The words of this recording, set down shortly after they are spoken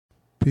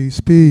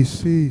Peace,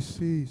 peace.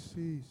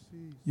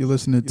 You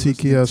listen to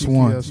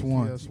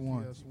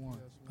TKSONE.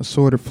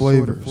 Assorted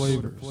flavors.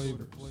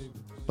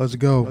 Let's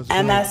go.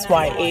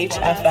 MSYHFM.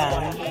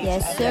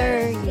 Yes,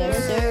 sir.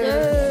 Yes, sir.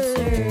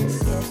 Yes,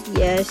 sir.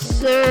 Yes,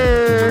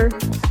 sir.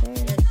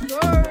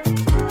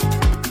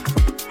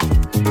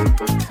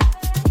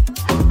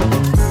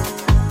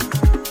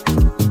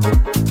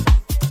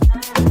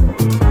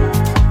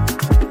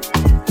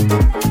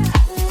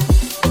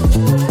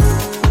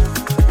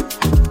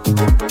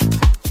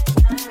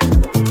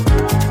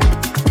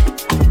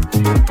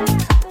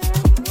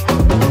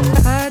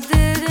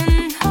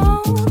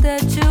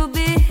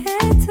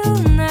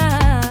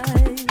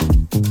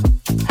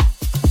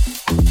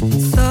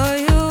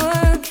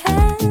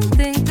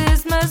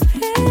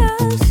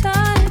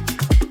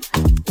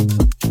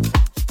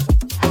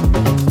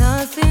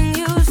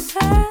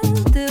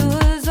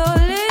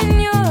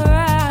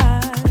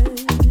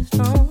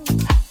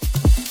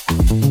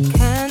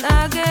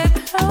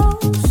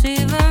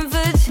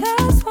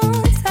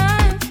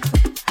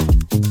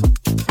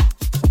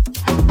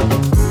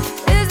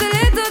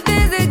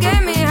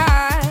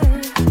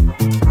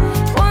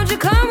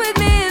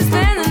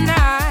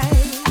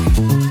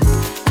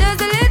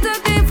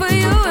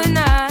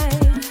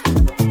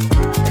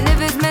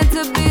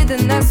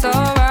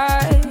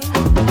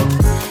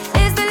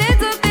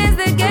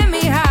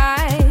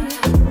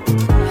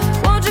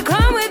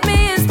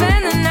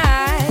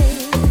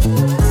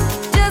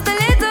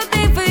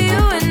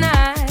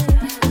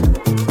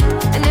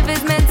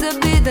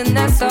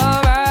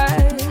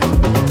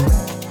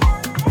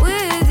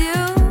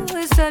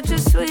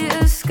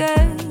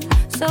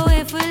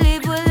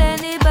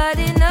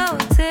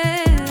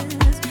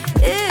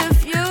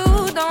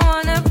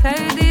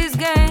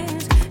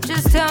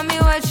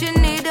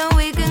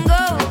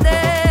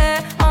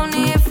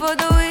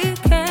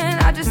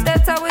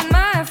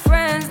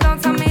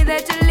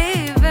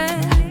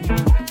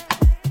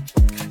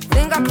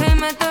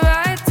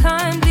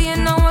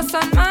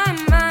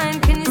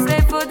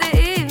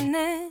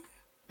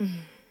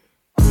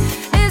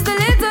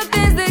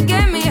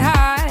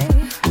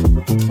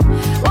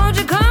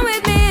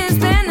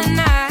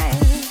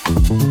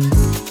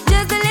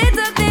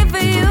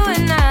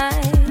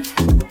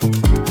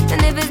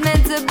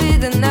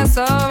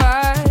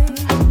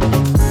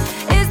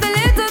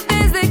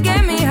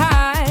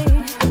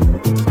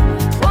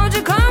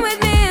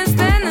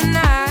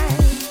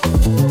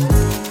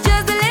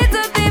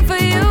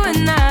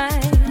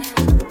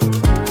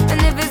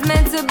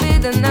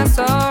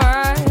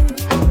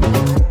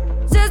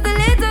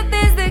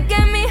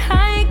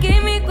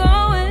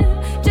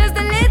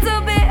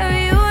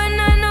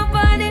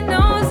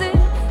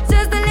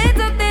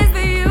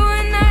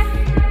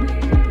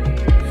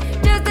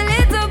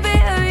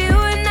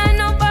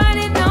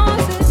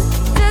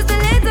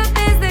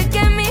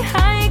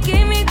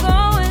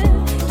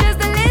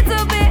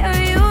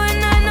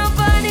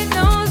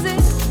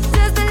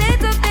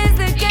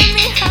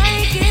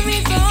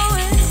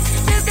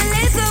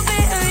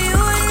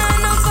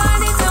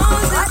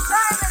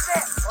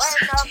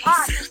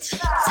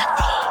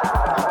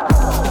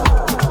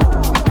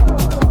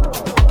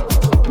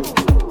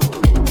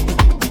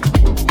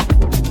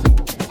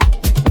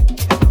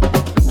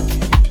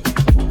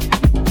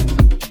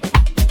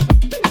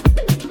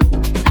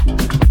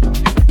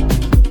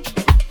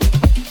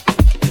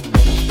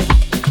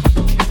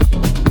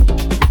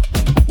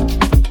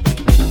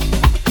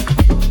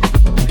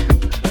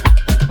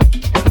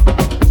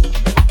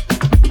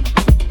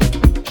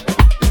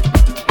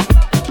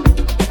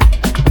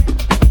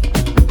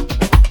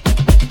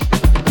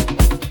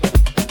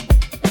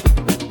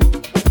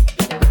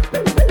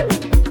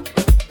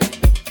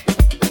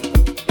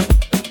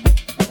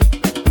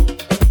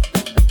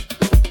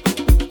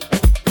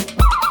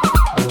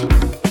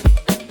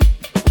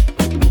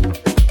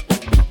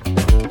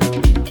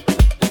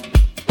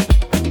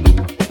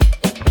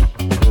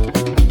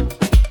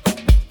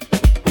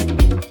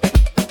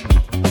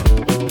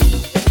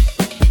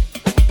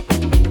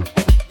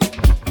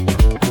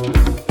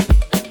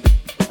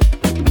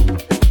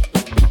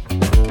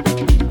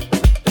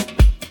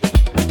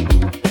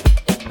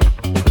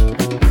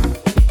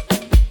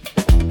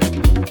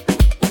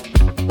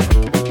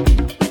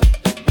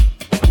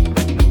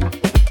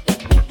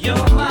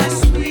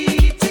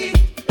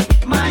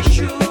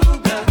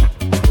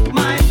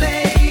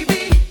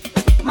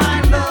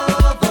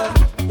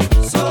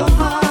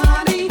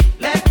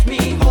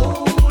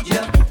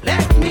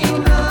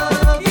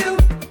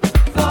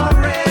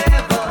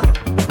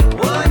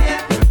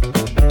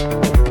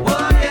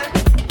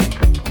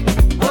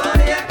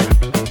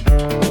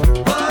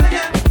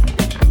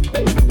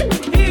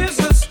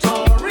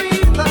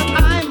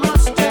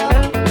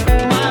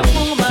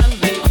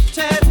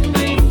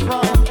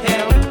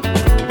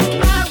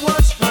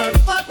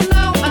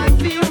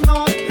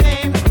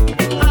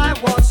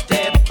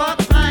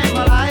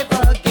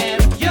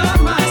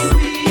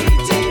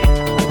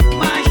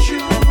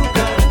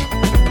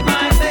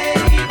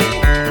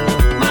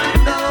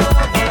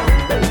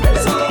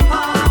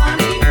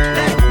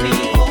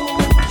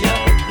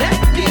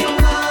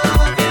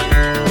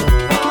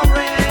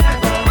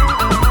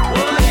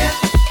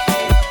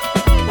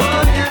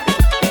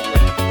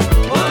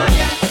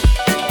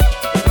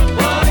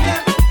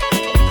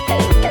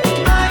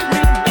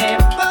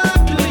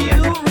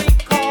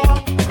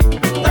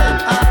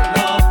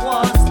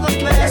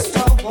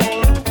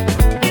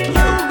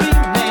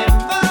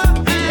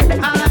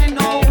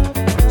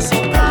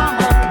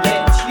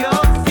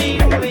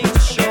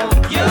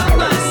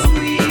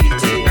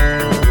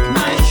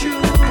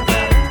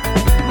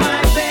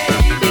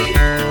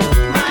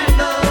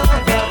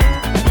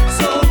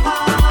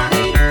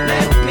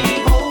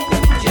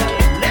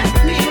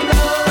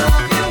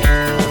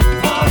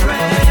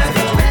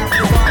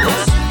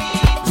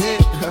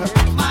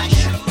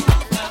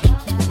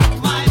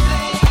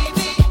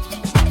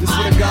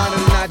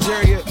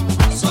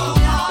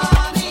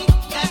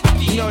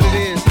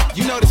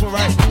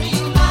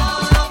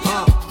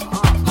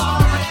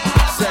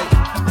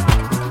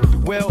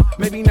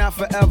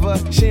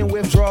 She in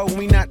withdrawal when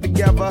we not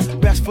together.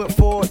 Best foot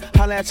forward,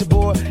 holla at your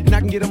boy, and I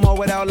can get them all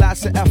without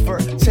lots of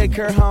effort. Take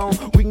her home,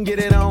 we can get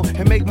it on,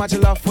 and make my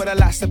jollof with a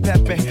lots of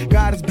pepper.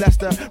 God has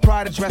blessed her,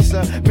 pride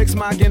dresser. Mix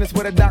my Guinness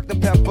with a Dr.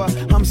 Pepper.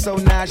 I'm so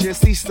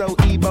nauseous, he's so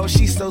Ebo,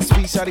 she's so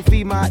sweet, shawty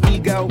feed my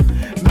ego.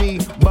 Me,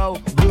 Bo,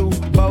 Blue,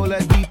 Bola,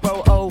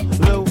 Depot, O,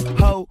 Lou,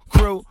 Ho,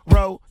 Crew,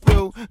 Roll,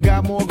 through.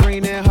 Got more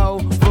green than Whole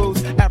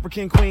Foods.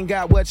 African queen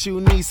got what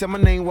you need. Say my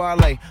name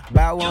Wale,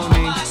 bow on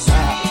me.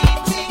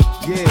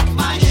 Yeah.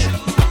 My sugar,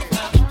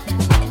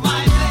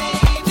 my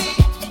baby,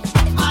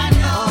 my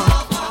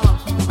lover,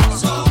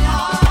 so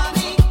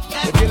honey.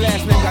 If your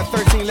last name got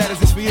 13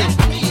 letters, it's for you.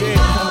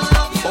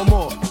 Yeah, or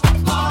more.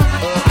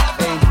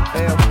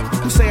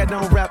 You say I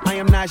don't rap, I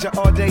am Naja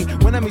all day.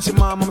 When I meet your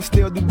mom, I'ma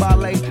still do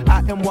ballet. I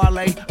am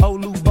Wale,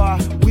 Olu Bar.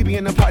 We be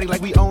in the party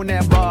like we own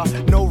that bar.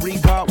 No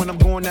regard when I'm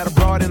going out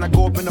abroad, and I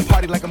go up in the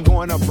party like I'm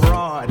going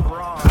abroad.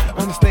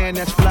 Understand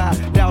that's fly.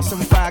 Down some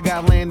fire,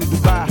 got land in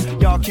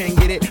Dubai. Y'all can't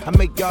get it, I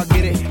make y'all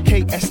get it.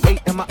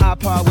 KS8 and my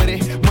iPod with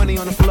it. Money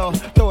on the floor,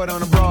 throw it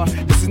on the broad.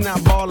 This is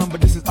not ballin',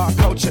 but this is our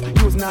culture.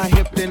 You was not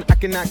hip, then I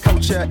cannot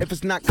coach her. If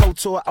it's not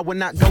Couture, I would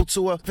not go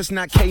to her. If it's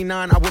not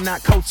K9, I would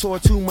not Couture.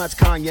 Too much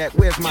cognac,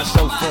 where's my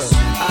chauffeur?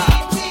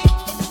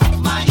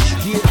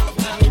 Yeah.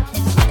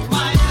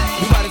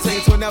 We about to take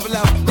it to another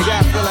level. They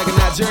gotta feel like a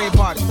Nigerian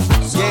party.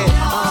 Yeah,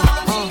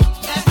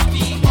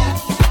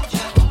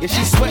 Yeah,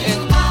 she's sweating,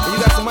 and you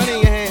got some money in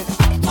your hand.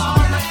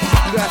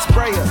 You got to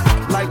spray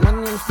her. Like money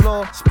on the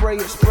floor, spray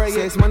it, spray it.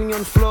 It's money on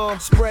the floor,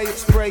 spray it,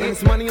 spray it.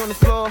 It's money on the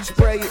floor,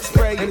 spray it,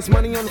 spray it. It's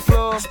money on the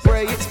floor,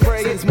 spray it,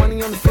 spray it. It's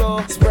money on the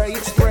floor, spray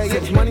it, spray it.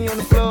 It's money on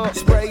the floor,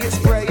 spray it,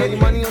 spray it. Your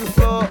money on the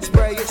floor,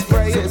 spray it,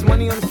 spray it. It's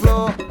money on the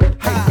floor.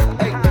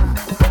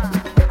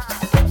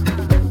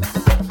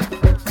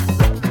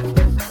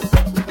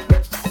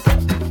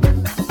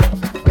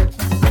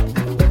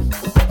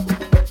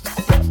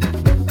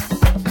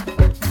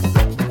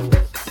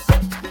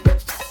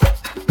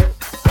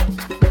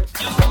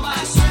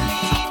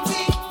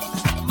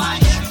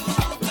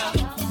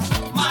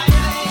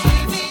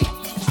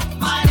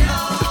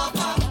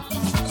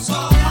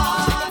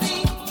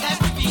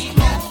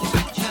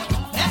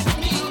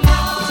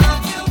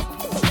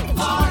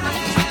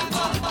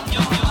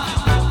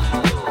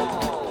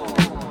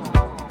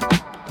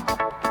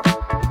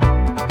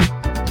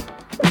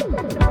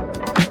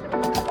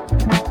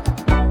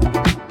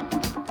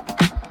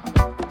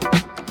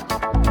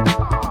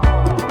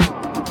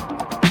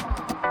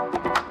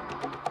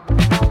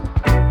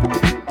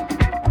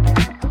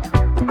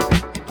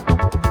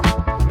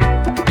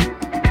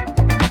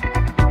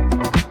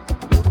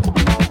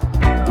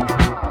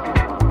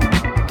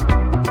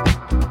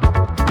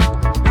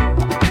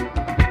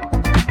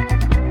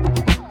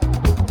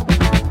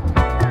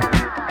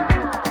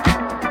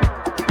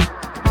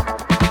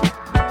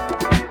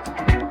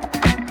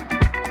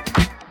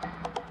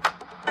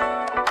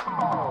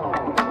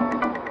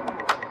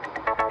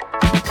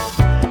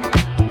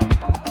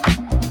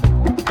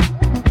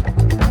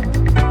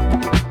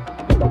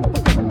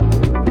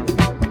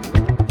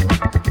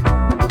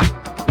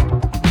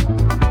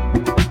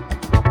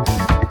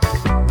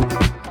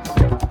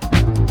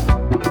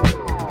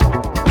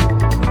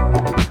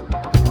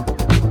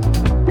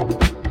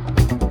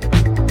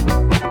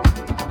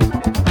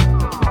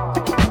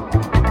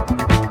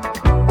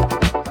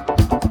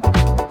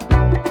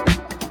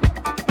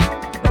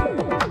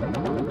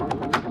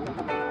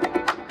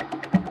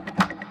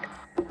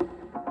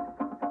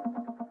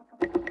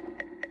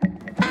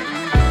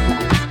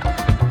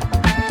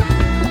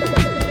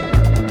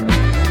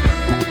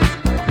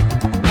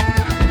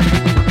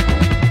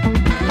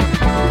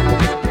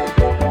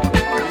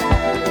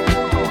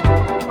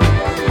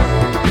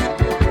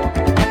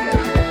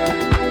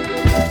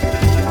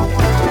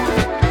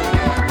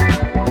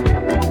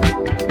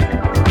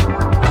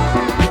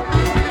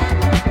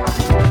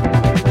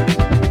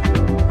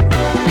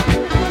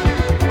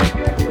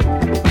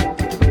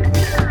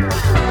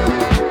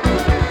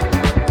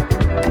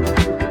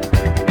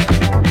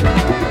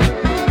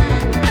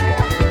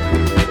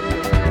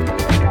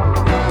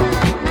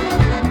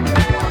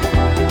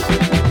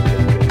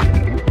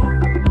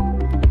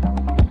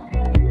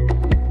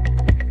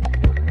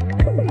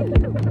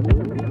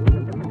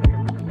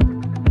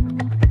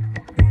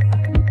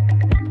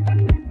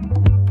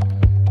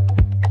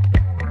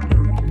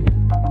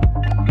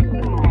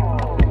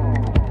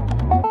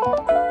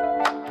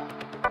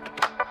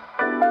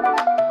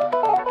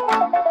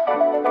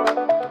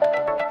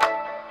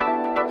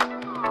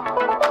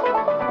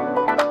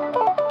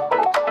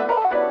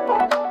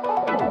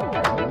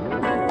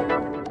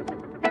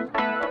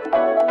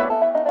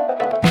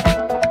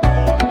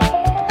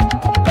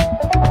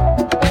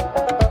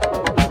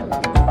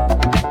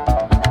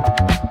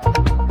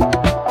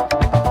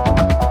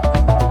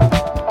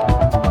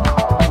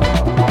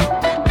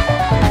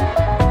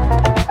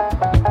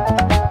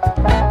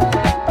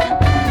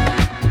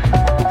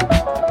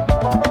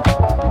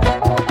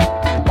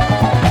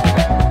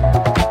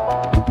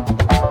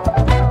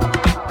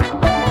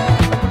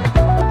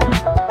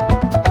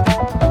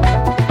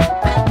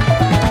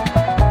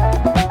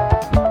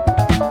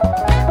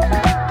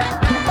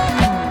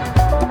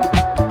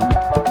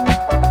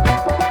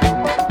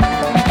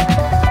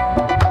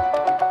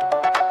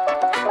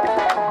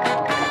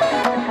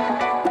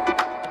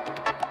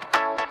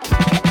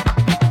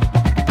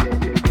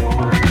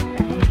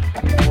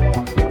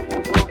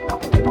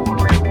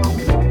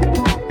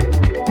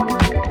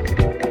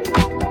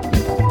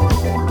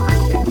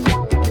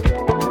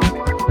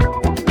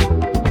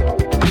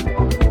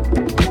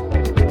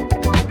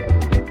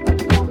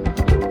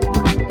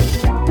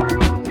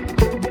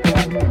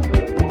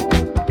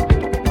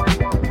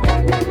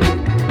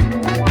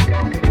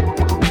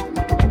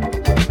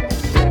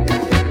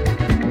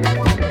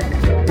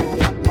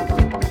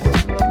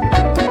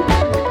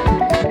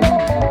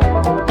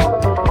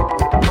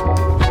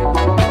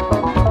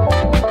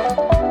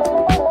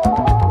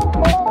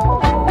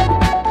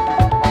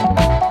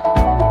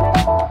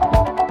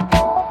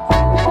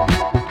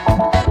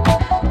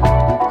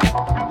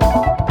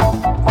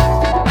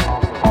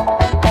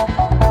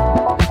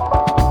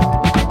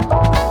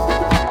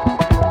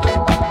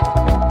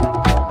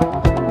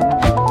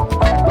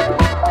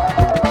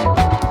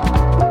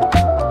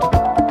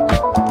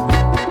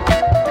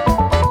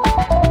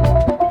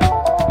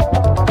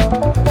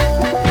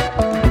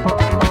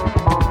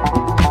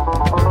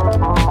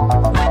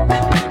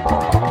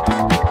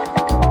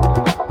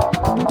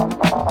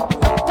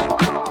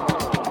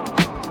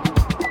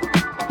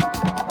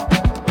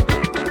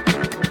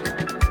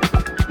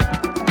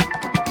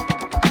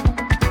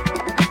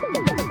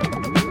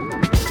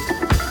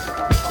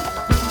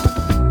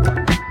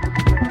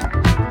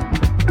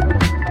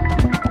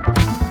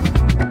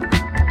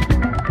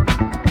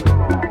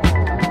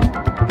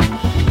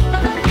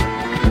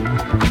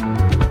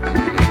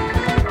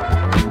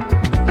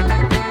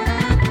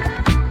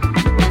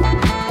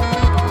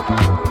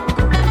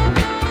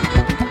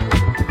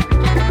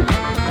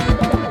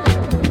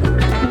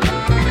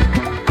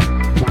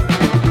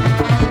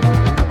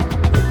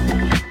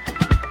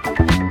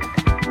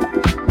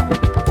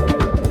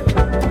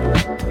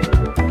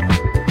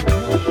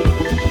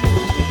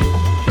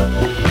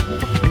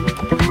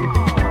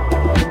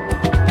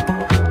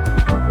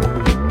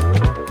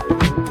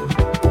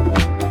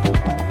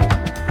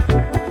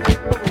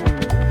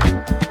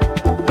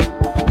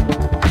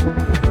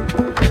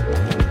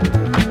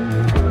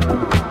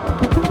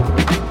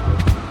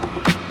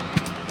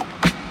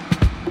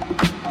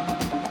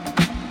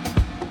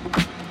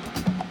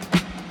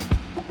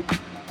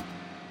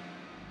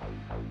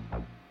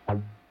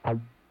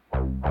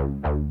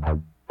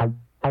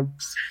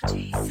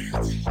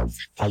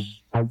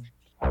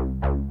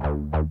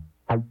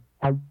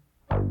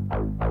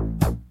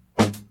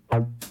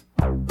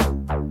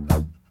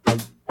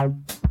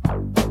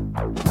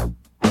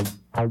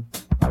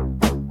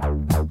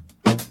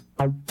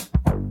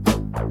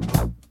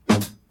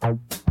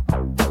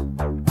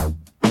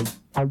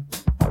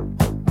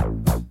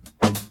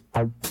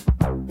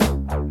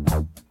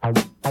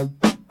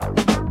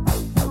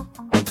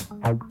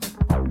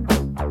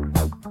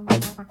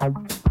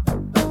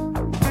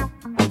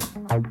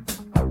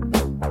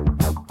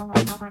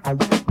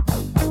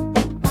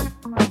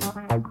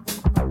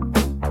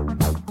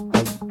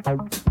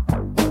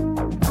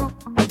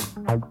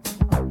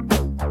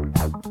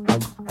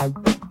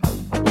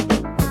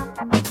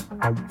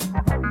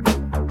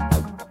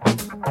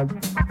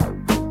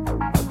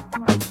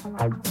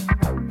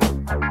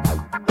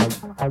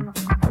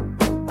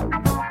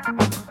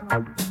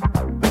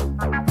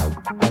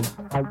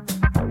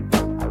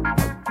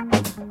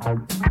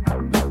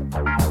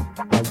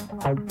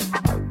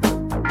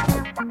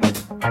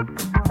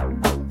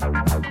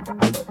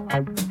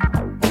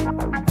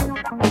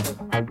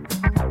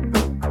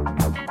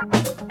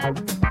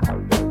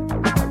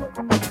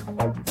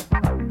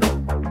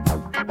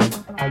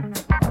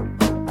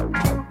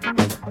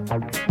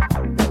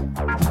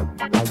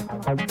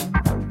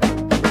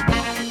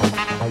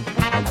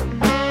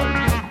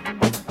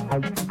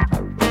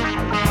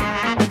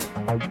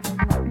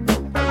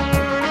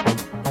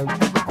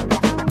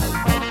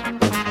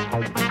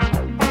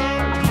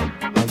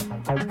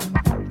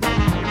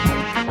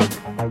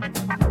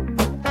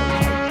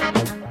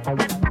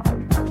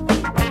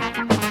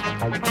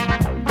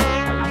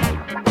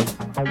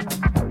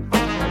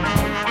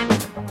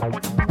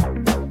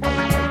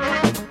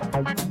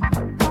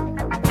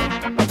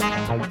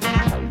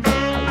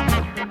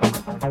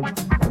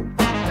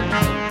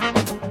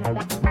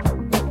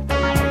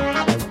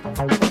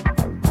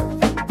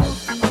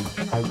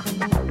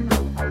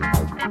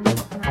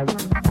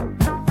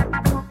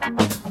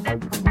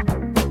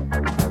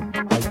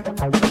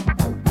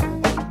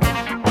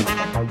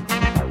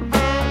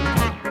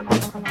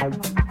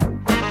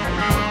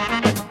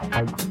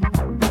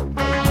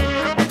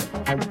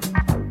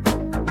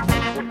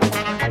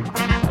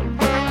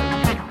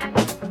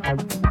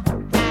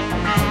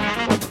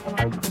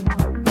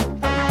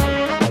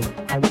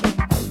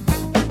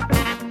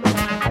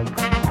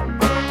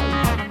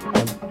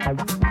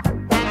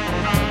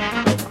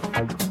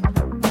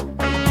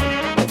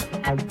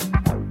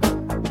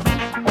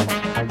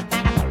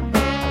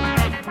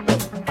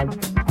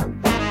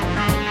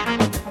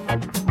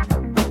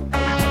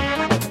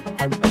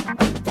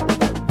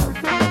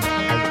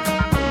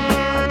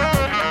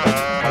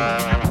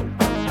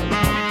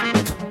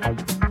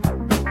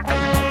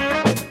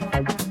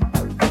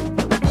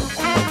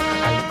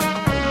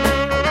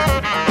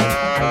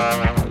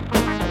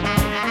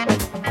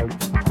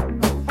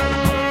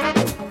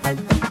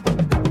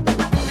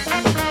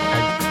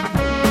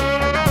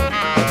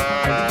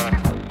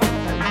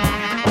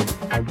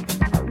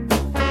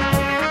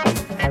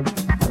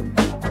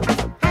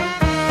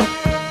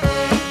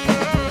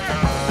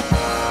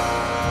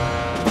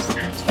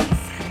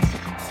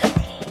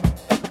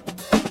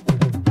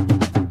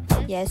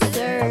 Yes,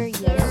 sir.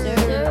 Yes,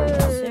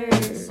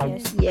 sir.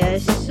 Yes, sir.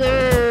 Yes,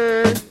 sir.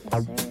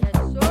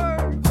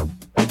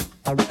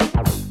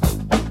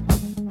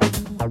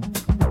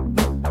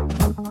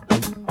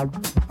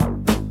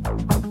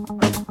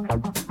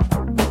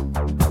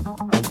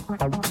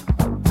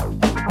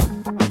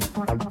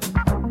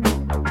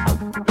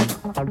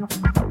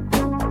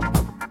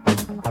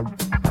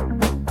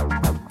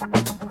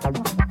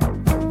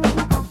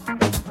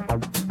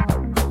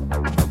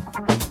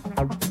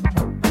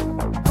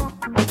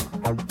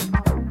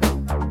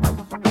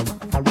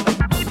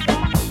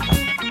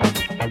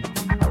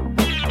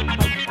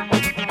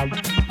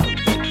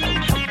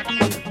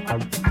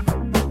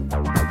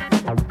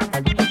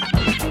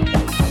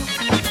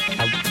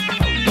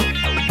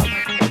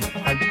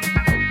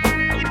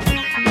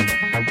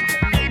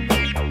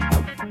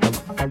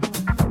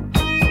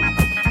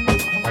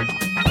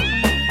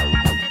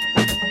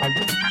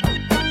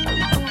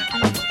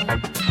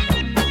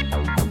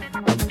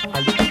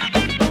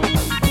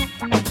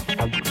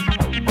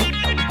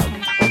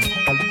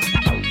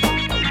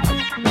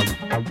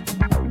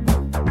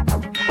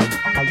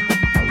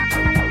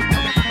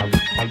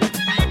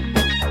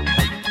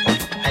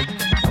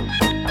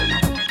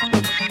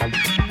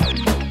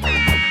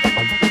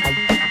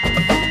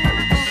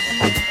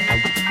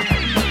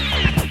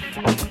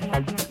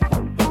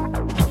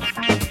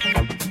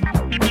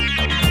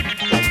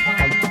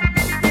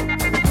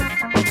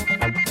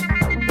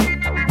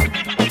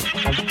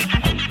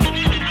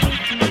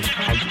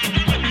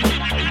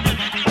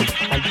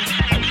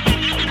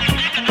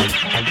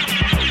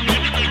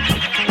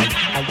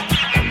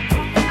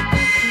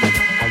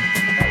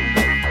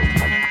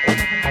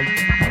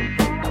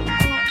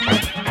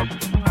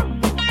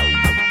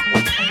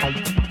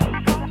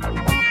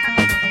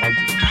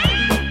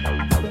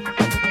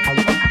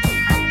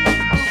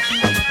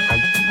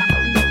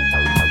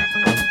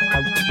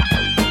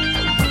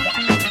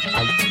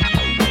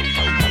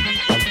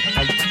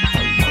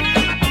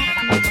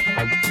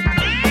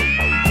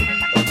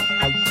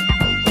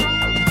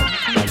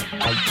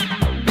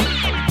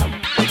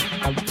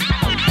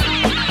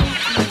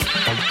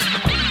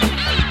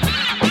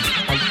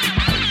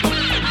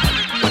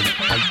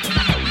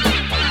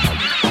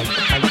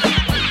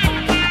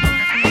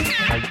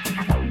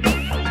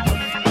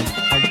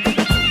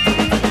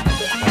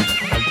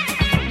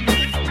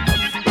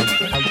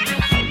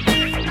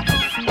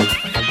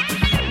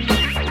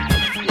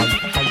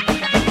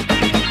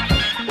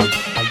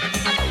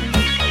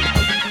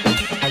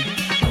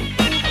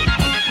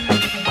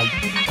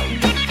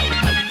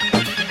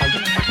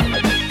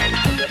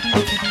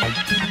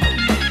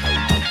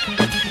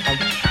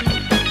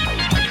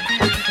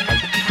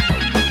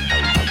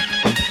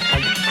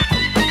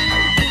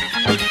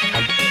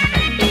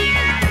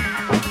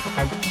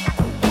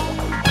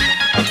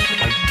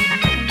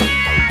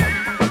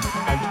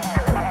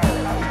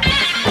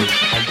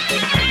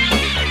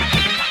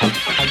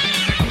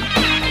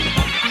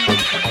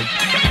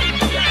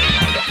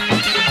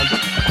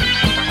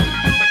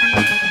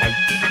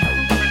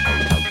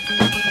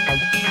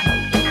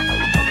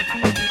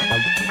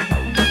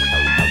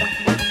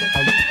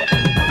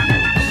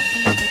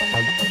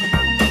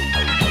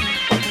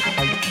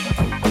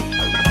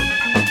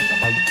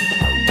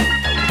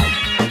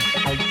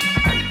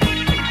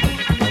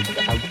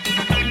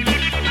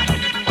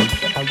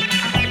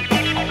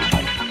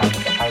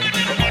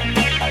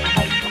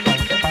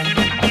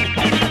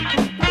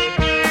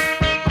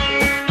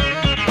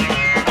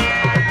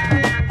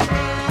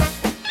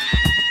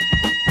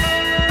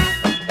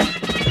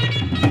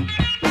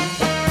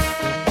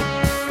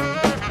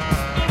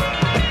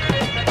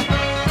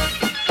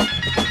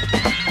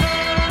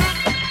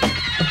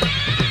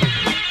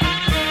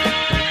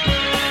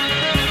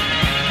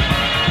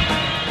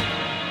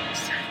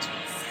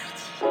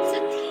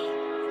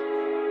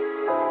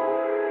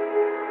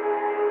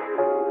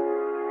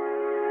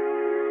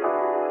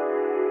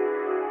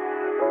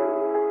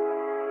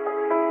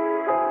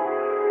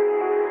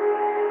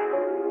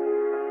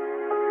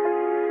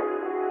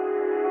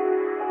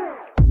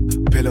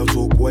 Pillow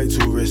talk way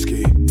too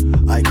risky.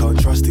 I can't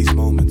trust these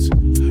moments.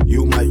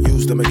 You might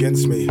use them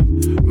against me.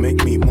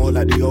 Make me more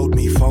like the old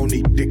me.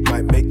 Phony dick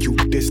might make you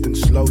distant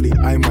slowly.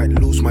 I might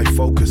lose my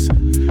focus.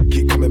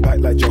 Keep coming back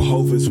like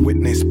Jehovah's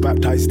Witness,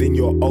 baptized in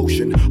your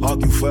ocean.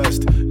 Argue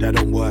first, that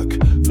don't work.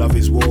 Love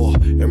is war,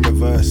 in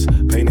reverse.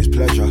 Pain is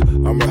pleasure,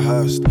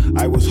 unrehearsed.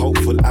 I was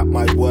hopeful at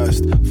my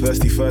worst.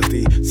 Thirsty,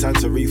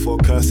 Santery for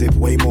cursive.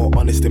 Way more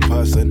honest in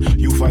person.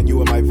 You find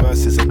you in my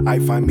verses, and I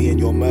find me in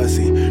your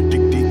mercy.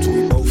 Dig deep till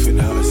we both in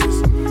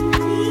hearses.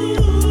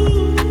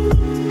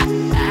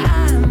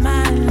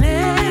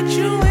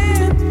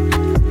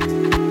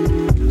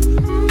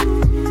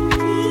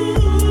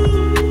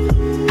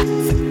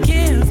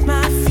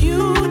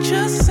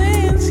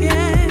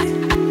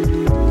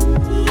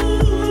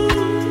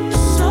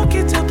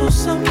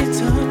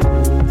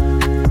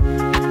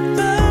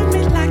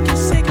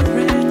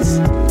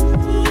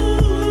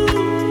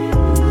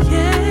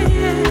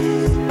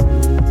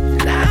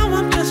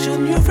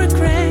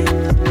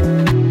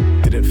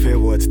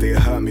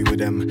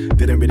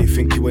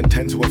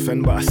 To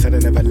offend, but I said I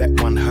never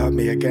let one hurt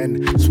me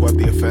again. Swerve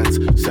the offense,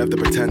 serve the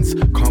pretense.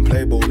 Can't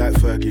play ball like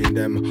Fergie and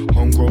them.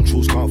 Homegrown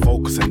truths can't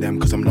focus on them,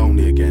 cause I'm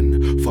lonely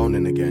again.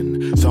 Phoning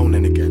again,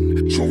 zoning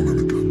again.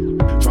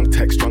 Drunk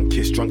text, drunk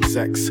kiss, drunk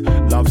sex.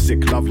 Love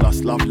sick, love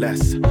lust, love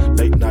less.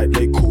 Late night,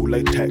 late call,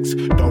 late text.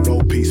 Don't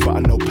know peace, but I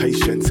know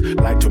patience.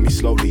 Lie to me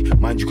slowly,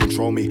 mind you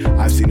control me.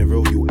 I've seen the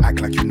real you, act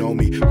like you know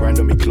me. Grind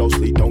on me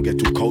closely, don't get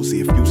too cozy.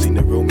 If you've seen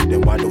the real me,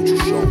 then why don't you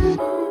show me?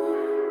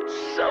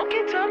 Soak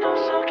it up, don't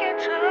soak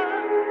it up.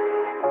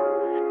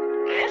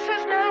 This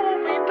is not what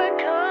we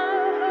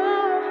become.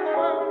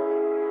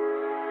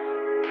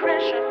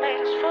 Pressure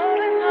made us fall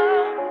in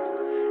love.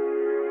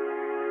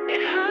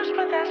 It hurts,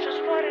 but that's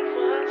just what it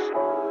was.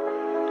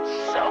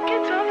 Soak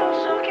it up, don't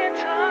soak it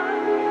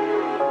up.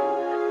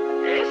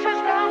 This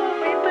is not what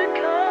we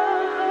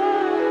become.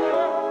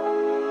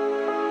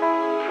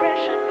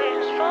 Pressure made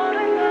us fall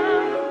in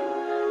love.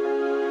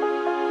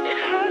 It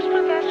hurts,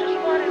 but that's just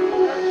what it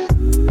was.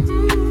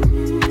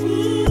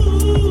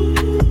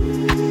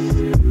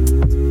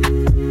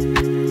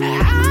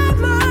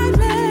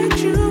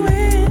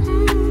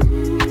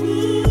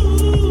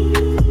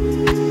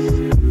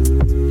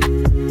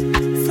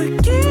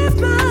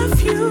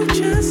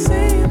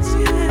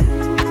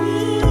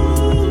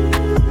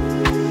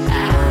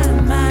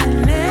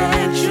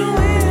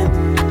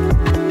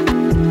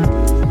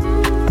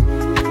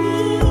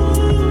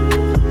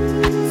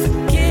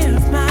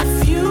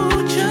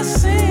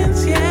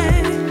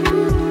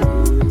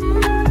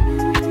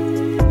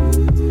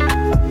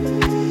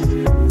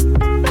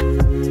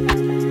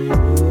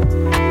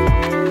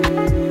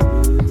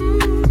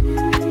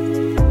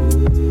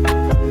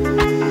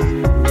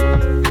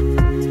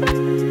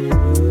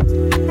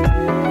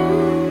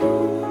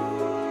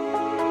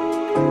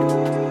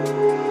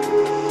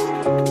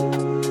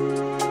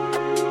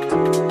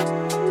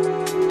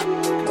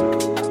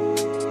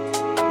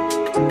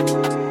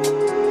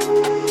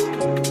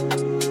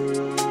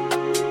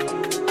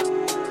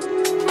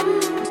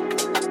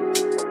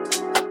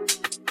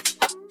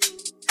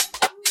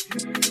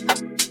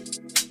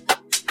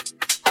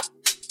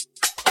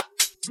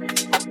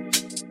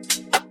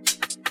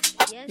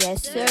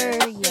 Yes, sir.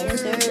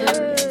 Yes,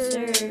 sir. Yes,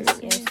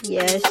 sir.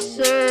 Yes,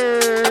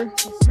 sir.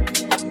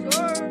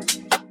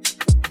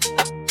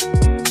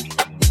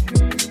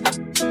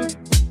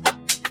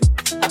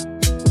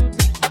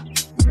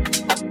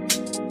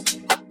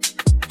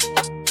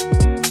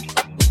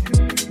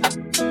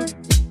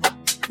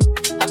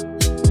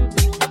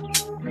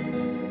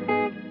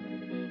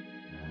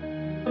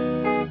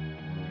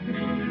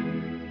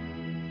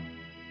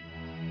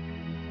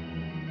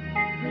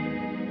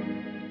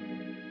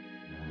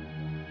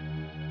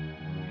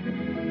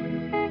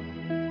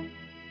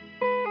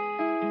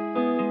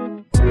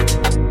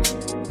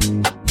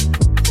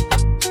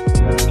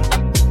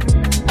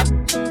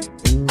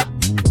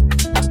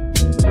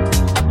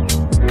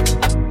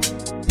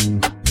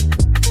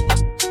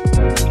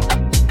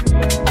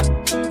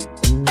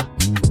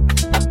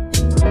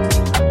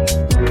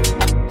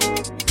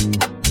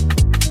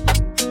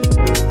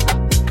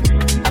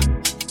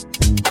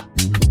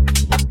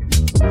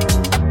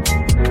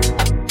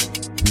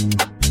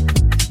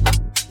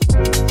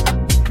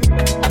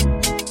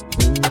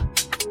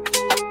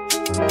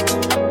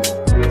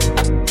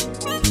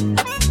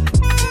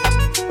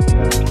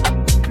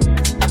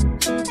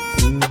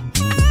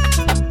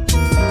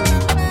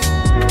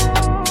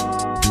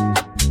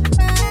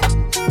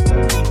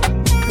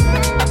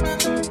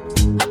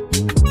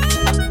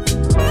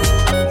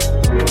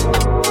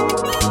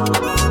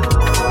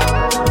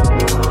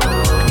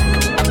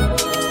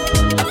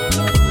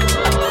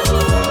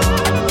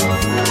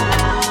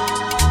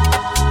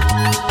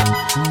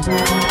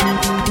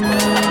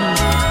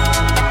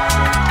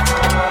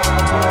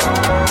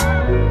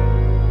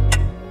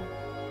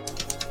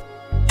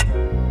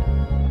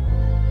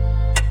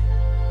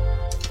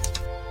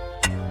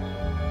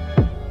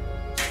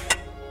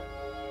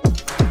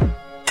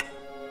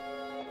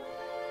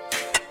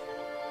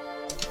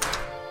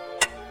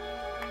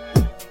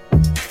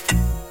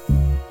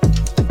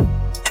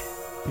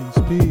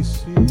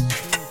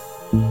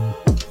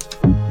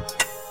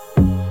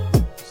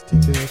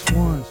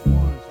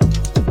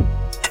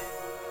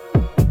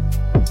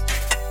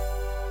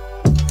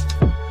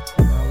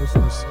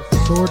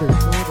 Assorted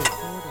flavor.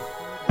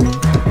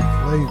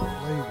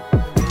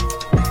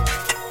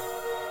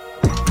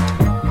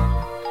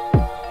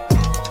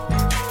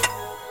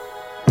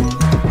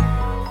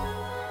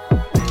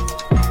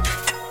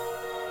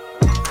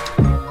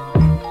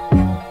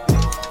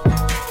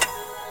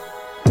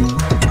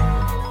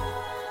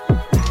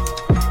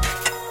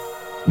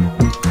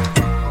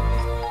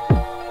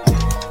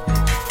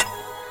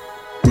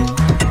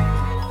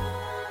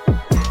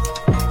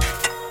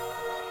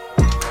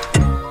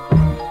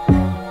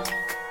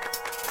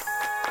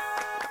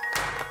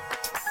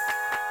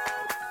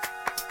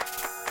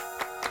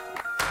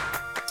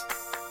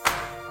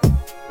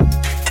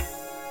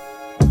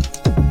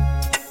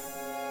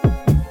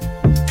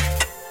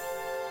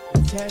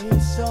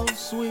 Taste so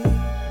sweet,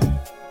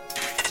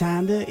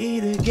 time to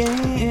eat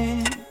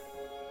again.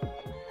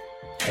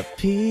 A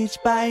peach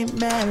bite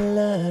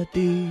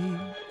melody,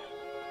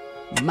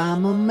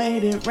 mama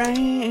made it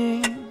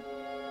rain.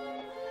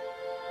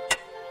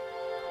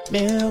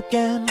 Milk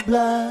and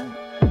blood,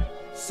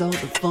 so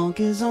the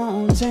funk is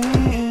on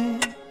 10.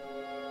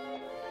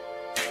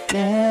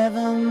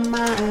 Never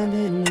mind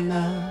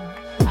enough,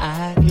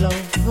 I glow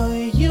for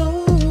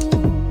you.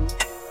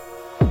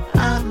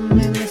 I'm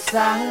in the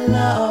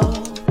silo,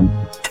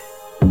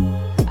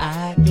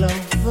 I glow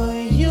for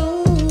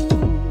you.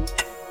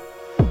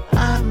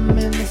 I'm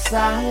in the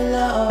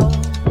silo.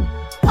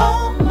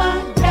 Oh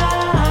my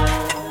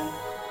God,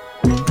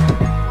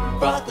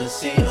 brought the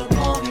sea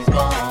upon his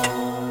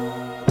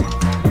bones.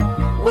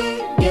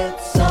 We get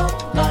so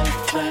like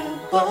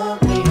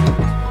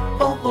trampoline,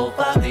 Bombo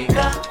Bobby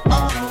got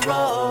on the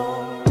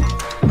road.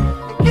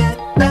 Get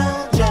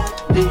down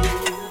gently,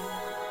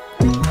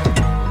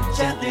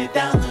 gently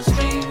down the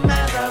stream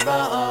as I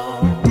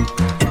roll.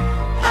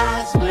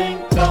 Eyes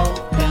blink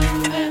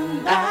open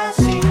and I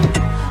see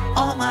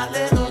all my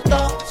little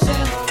thoughts in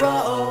a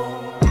row.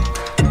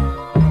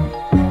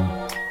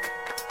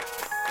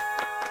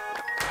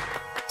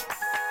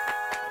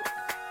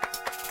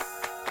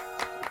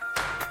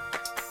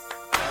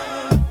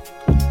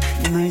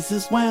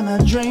 Nicest when I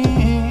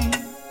dream,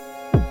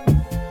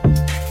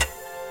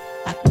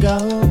 I go,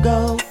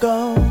 go,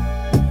 go.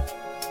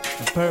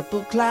 The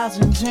purple clouds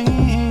and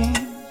teams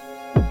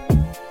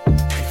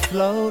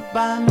float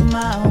by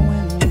my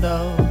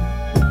window.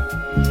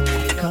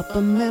 Cup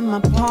 'em in my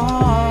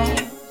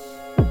palms,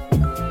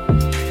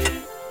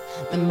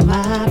 and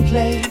my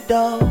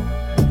Play-Doh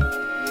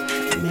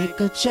make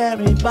a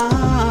cherry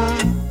bomb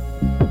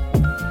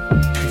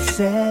and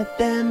set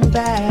them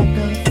back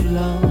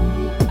afloat.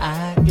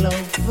 I glow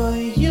for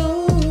you.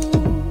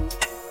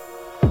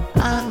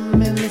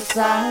 I'm in the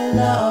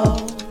silo.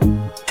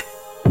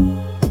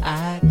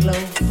 I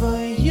glow for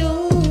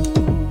you.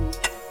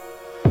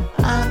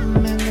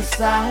 I'm in the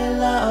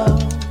silo.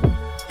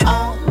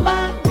 Oh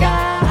my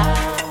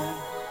God,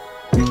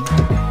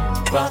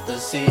 brought the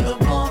sea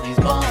upon his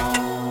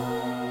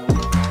bones.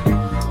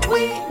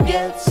 We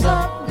get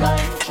some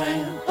like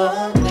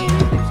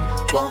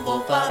trampolines, Bombo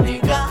Bobby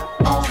got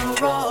on the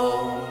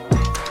road.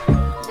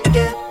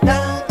 Get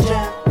down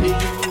gently,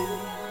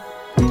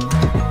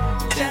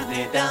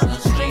 gently down the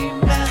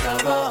stream as I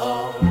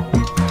roll.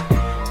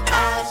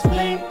 Eyes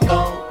blink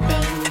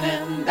open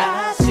and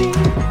I see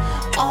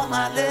all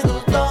my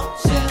little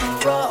thoughts in a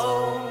row.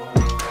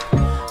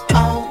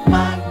 Oh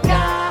my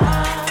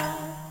God,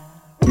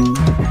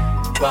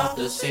 brought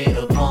the sea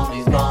upon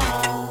his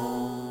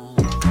bones.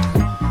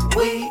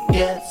 We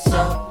get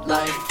some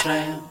like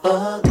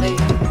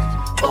trampolines,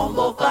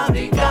 Bombo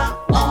Bobby got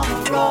on the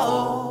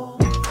road.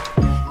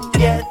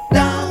 Get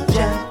down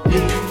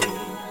gently,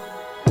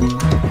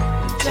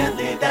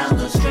 gently down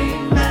the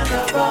stream as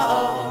I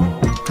roll.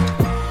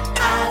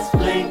 Eyes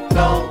blink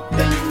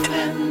open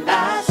and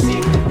I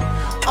see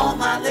all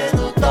my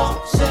little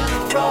thoughts in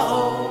a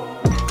row.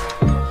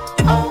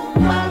 Oh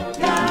my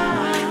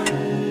God,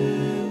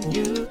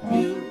 you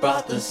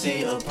brought the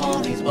sea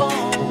upon his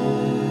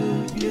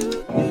bones.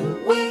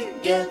 We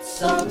get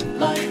some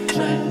like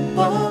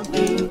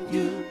trampoline,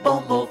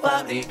 Bombo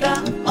Bobby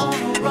got on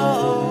the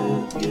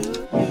road.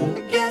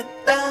 Get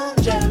down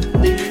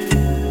gently,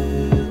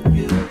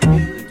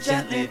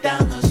 gently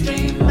down the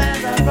stream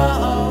as I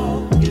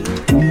roll.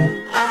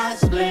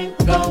 Eyes blink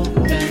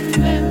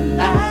open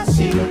and I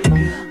see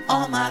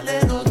all my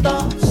little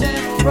thoughts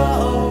in a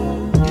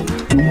row.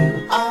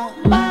 Oh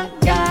my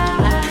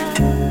God,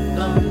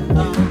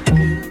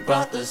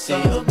 brought the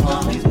sea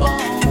upon his bones.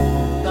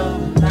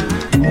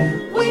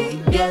 We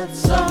get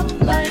some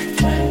like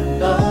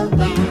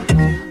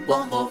trampoline,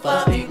 Bombo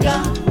Bobby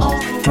got on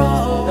the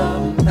road.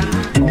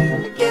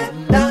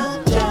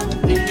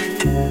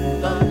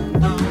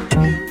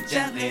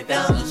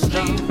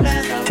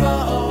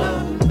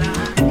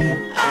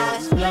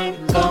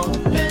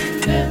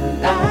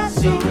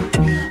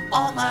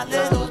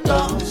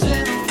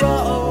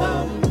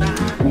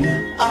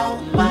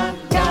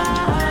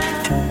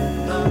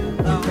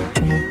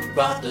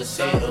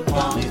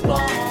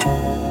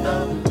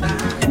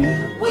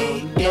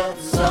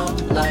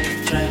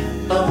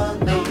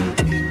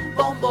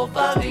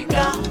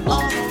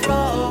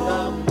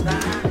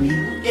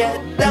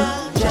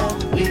 down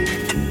gently,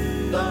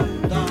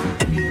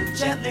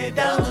 gently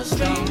down the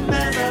stream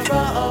and the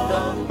road.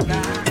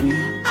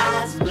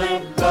 Eyes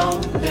blink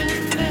golden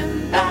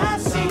and I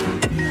see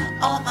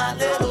all my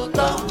little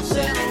dogs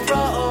in a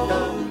row.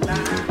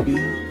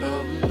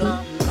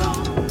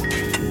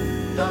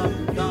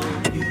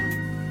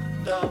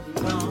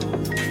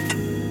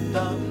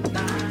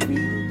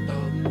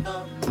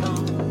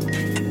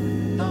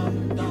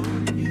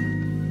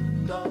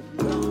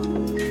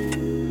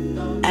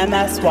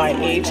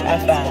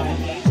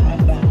 MSYHFM.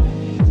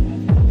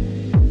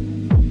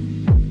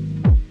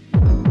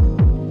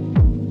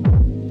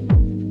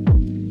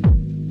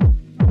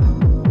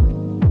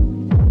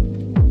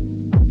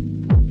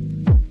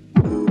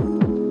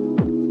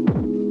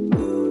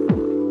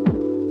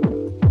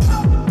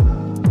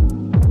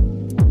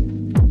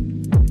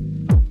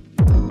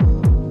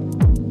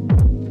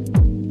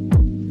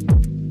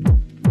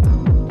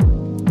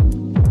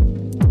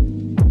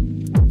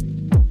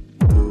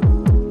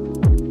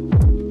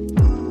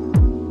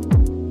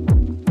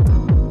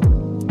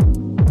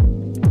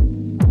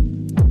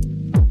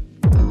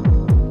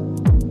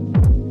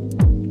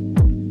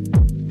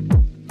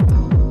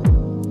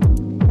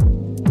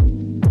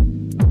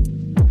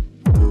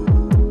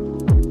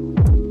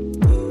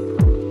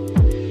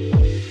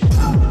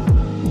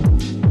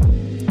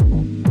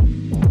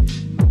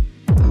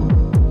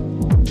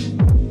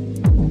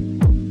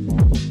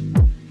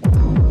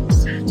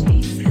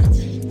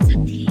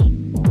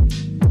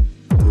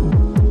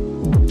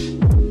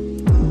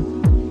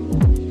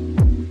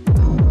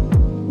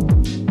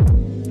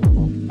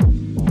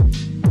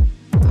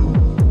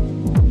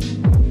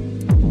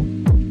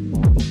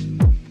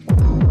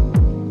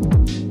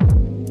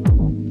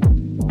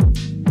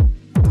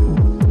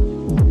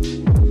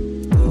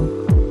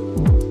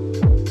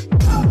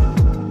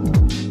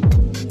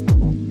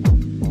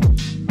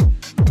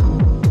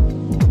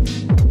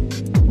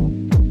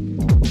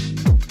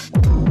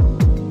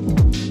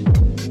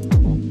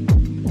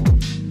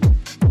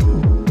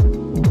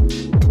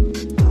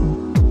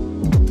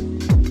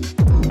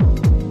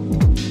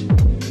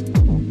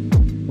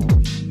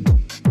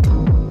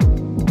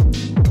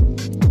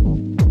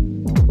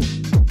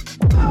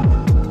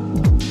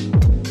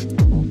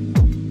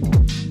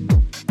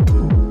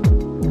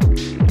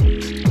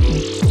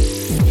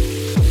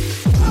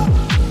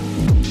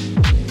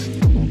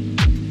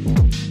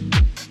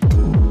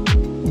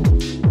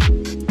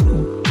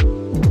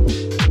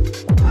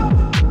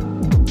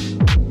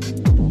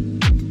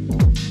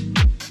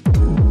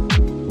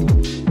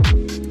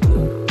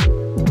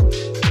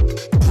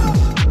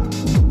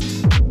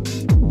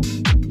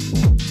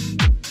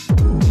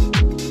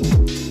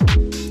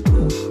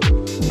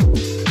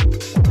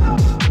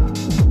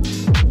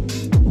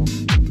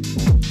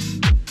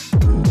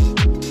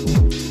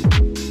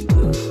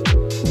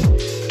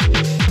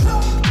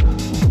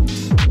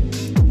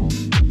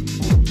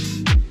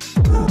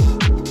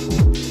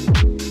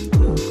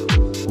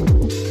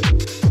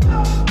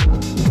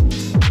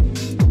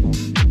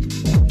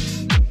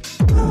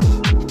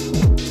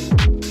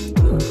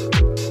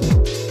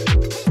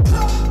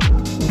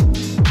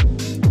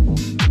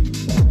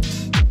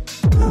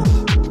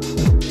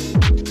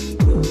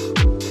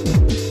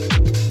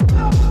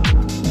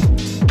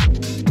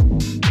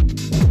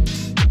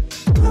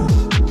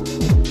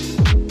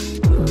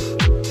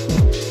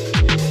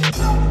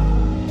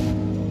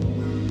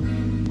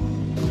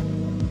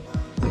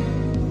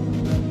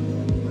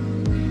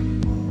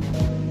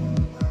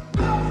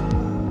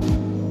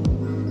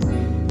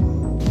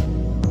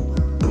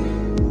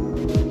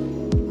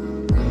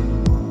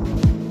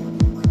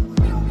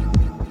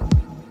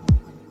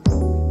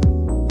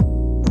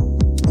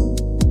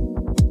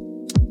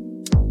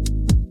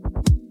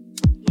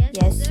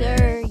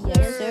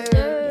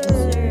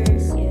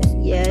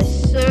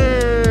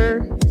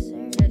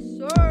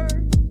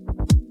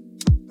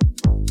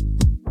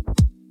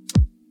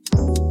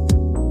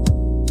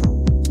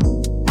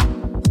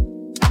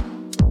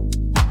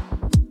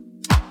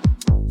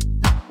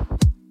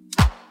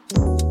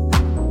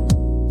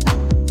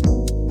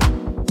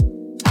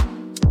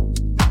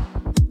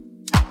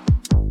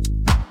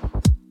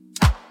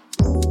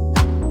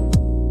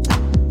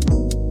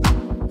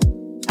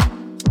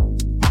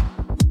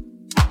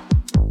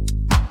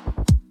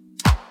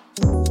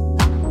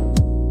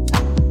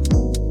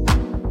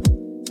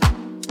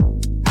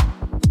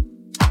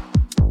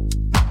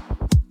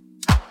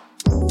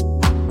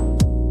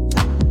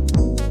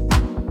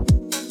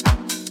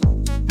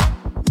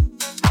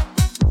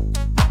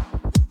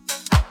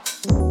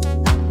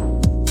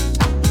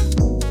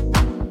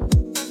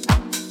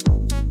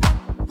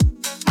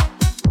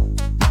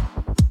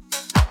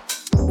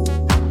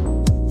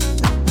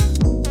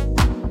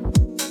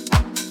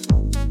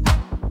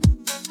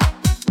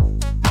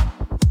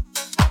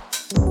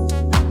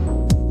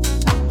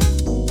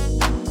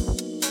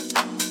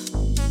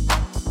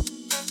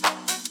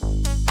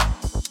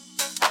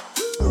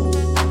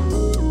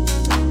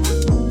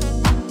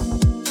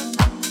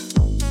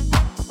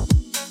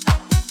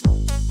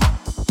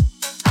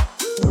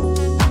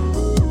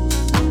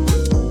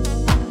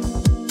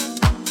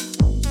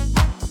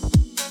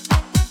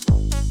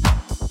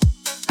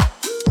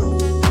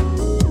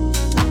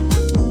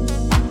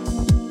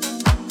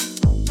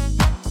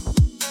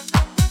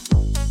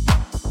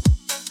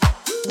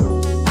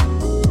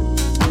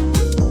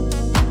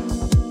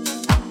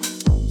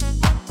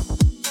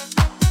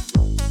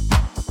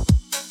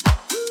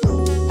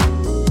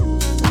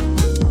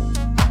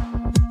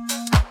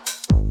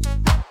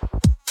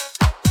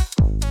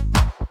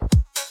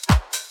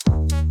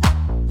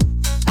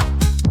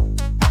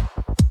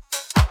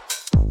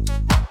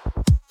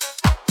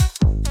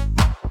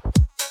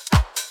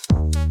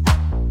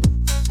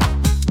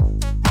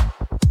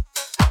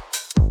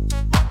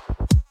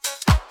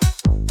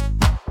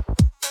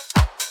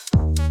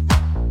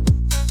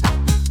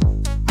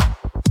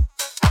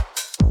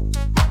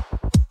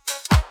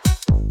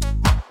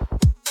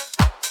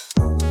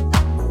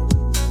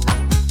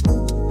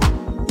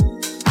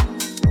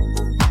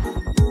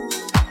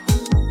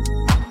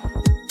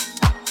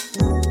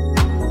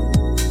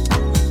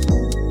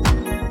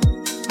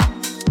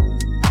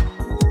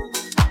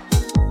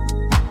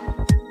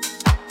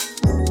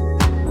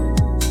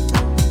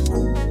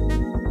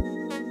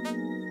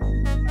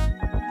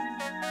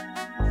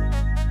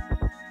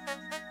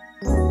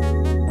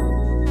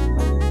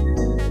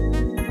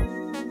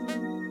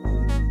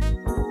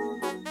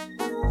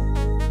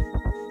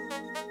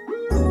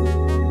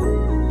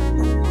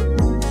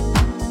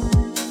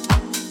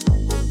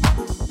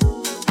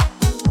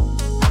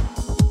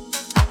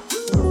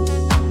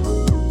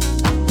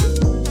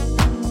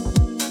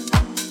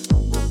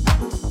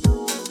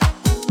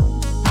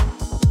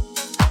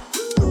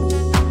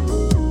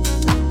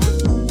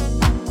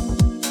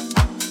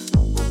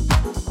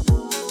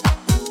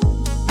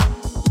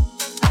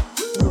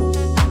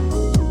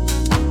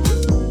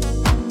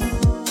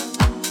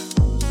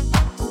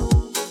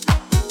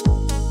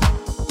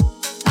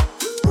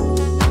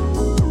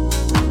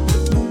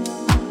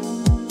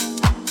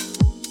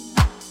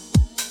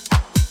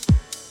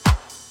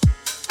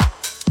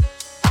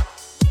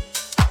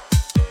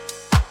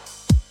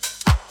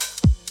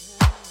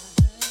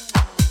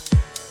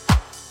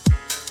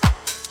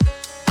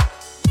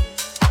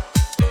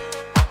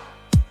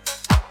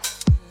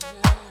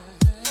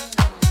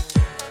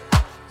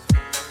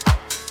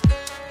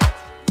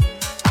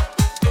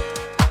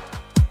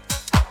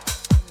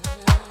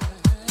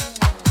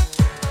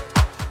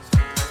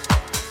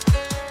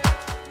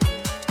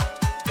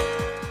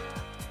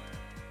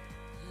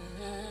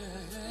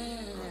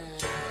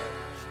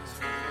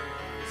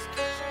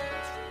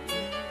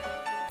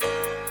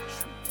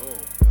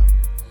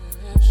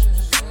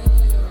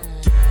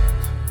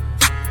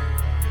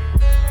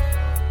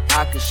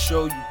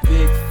 show you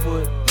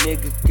Bigfoot.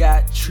 Nigga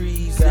got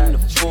trees in the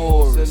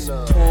forest.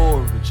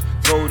 Porridge,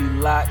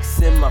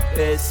 Goldilocks in my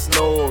bed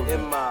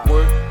snoring.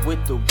 Work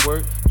with the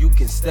work, you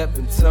can step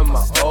into my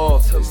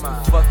office. The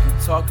fuck you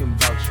talking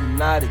about? You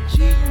not a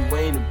G, you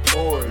ain't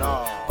important.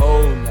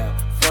 Oh now,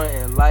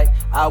 frontin' like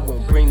I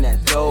won't bring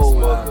that dough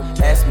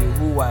out. Ask me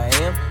who I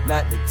am,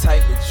 not the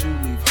type that you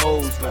leave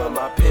hoes from.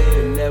 My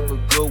pimpin' never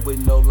good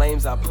with no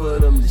lames, I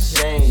put them to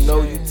shame.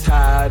 Know you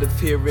tired of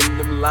hearing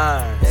them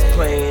lines,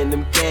 playing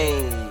them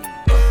games.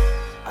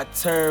 I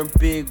turn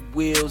big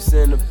wheels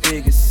in a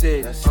bigger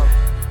city.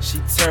 She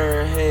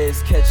turn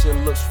heads,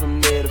 catching looks from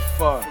near to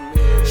far.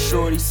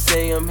 Shorty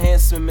say I'm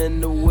handsome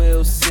and the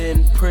wheels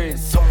sitting pretty.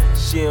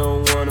 She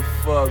don't wanna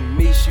fuck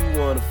me, she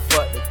wanna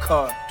fuck the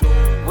car.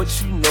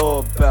 What you know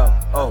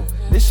about? Oh,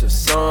 this your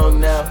song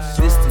now.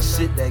 This the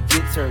shit that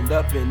get turned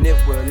up and it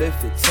will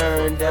if it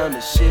turn down.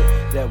 The shit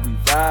that we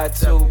ride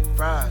to.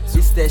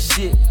 It's that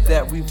shit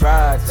that we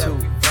ride to.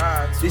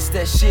 This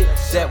that shit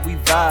that we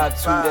vibe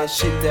to. That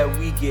shit that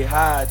we get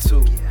high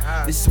to.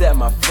 This that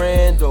my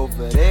friend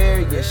over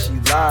there, yeah she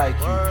like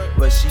you,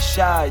 but she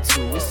shy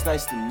too. It's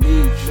nice to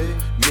meet you.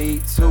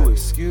 Me too.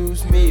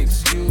 Excuse me,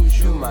 excuse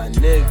you, my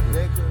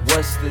nigga.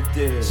 What's the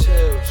deal?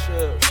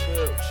 Chill.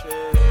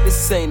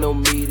 This ain't no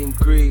meet and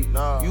greet.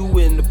 You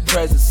in the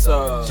presence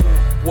of.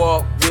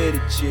 Walk with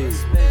a G.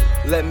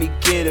 Let me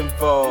get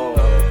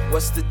involved.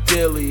 What's the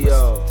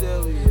dealio?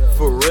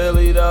 For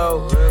really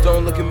though,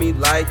 don't look at me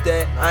like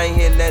that. I ain't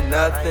hitting that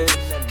nothing.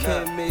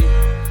 Kidding me?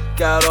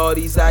 Got all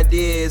these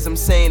ideas, I'm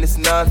saying it's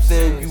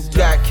nothing. You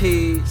got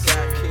kids,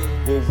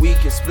 well we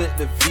can split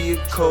the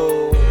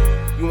vehicle.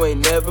 You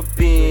ain't never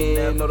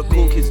been, all the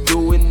cool kids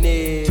doing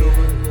it.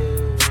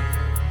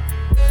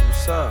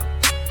 What's up?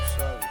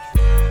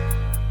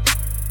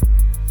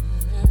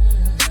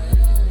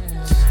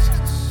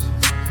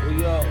 Well,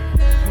 yo,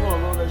 you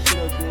wanna roll that shit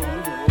up there?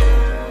 You can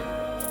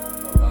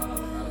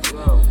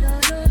roll that.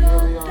 Yo, you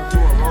already on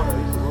tour, roll that.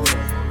 You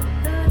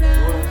can roll that.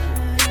 Roll that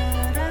shit.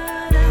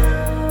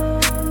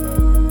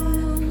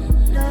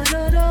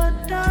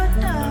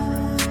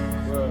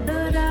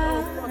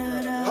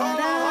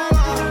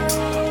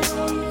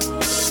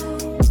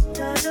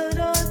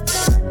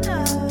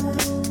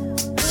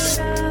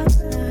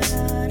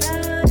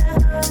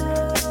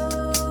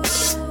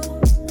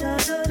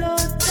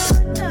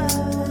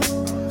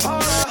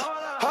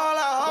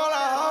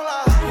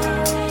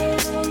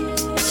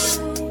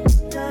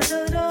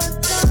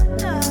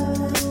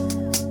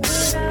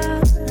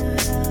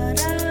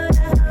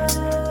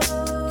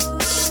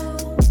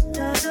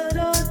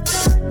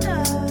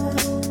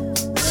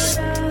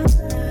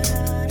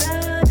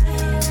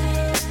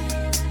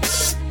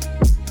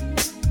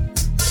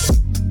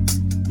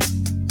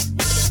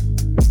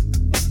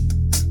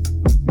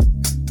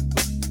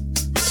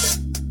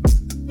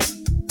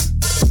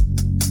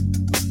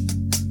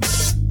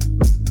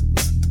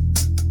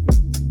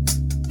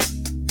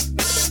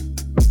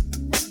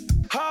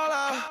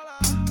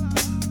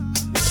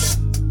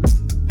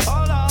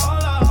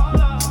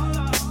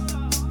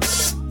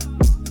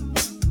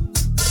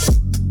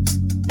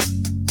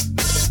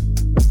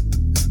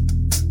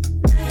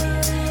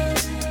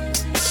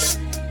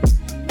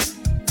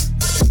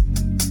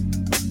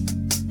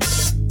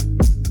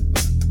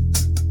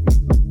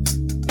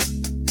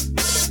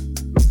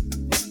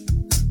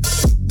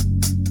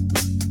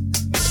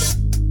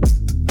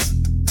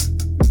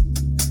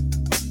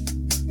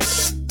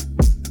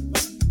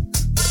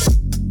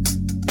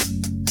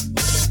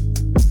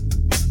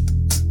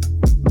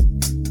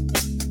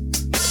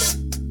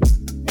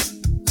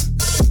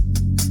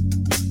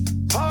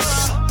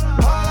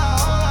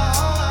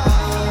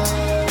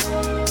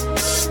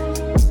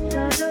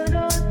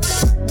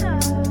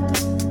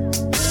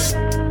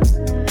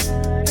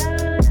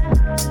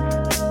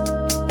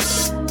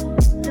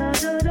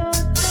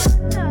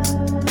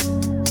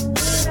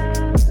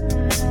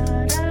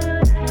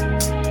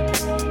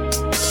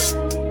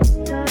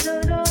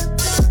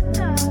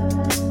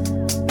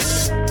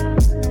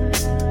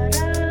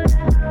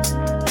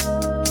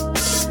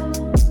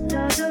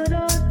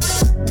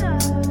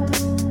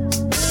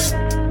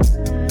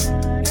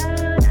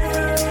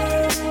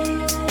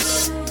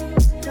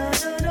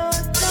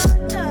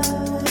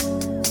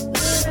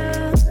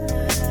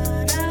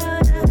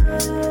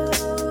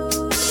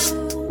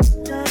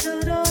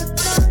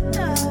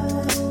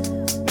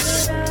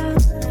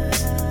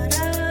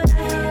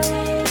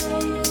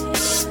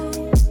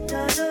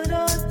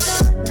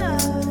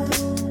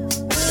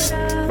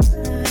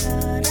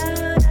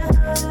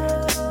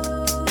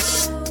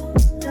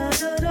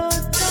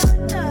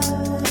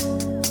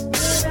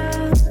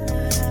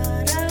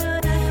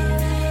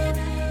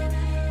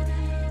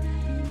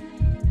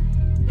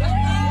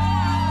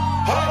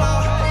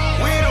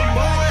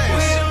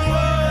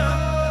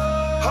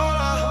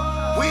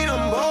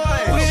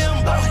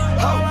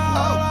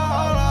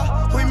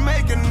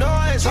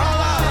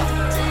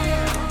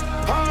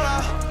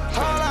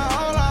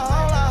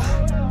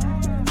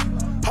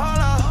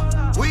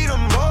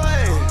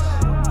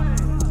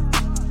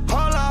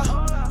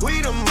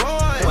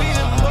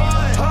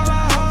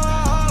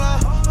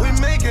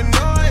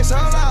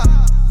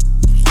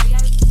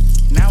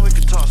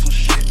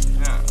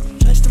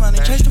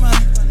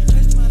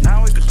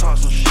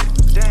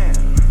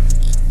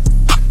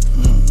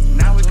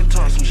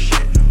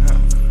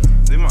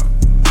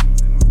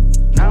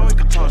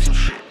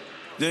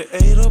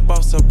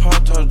 box of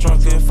Pop-Tart,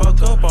 drunk and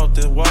fuck up off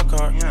this walk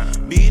hard.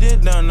 Beat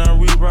it down, now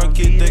re-rock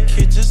it, the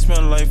kitchen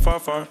smell like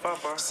farfar.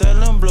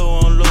 Selling blow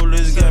on low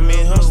list, got me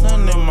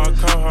hustling in my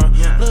car hard.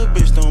 Little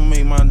bitch don't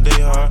make my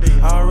day hard,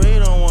 I already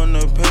don't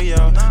wanna pay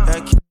y'all.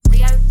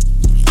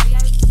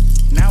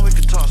 Now we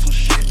can talk some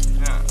shit.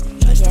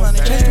 Yes, sir.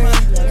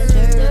 Yes,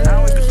 sir.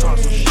 Now we can talk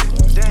some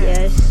shit. Damn.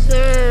 Yes,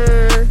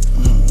 sir.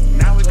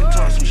 Now we can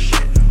talk some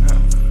shit.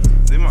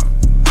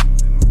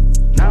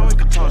 Now we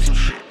can talk some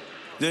shit.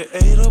 They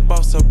ate a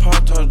box of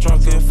Pop-Tart,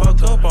 drunk and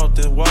fuck up off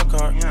this walk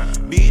hard.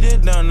 Beat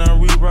it down, now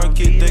re-rock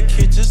it, the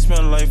kitchen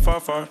smell like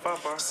farfar.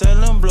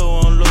 Selling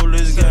blow on low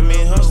list, got me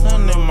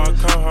hustling in my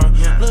car hard.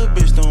 Little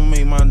bitch don't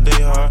make my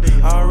day hard,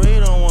 I already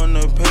don't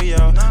wanna pay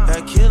y'all.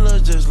 That killer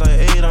just like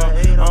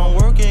Adolf, I'm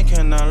working,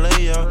 can I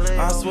lay y'all?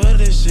 I swear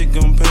this shit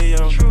gon' pay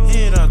y'all.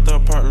 Hit out the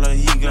park like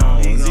he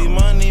gone. Z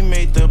money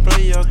made the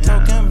playoffs,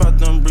 talking about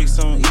them bricks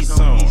on East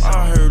Zone.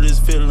 I heard this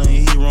feeling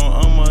he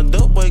wrong, I'm a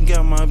dope boy,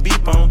 got my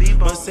beep on.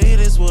 But say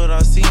this what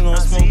I seen on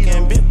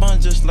smoking bit bun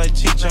just like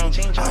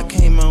Chichon. I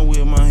came out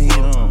with my heat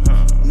on.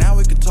 Now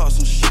we can talk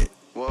some shit.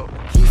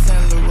 He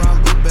Saint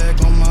Laurent book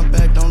bag on my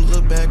back, don't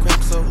look back.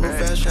 Cracks up real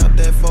fast, shout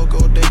that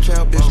Fogo, they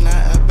chow bitch.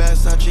 Not a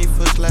Versace,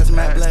 foot slats,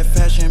 matte black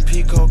fashion,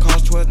 Pico,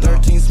 cost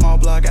 12-13, small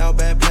block, out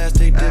bad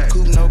plastic, dip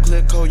coupe, no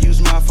click code,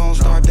 use my phone,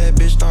 start that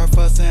bitch, start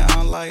fussing.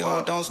 I'm like,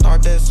 oh, don't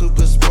start that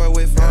super sport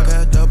with 4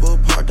 gas, double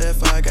park that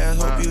 5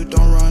 gas. Hope you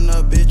don't run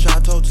up, bitch. I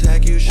toe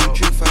tag you, shoot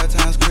you 5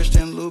 times.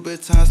 Christian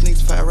Louboutin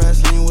sneaks, fat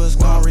wrestling was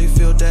gone.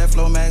 Refill that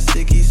flow, mad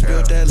sticky,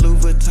 spilled that Louis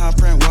Vuitton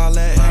print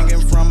wallet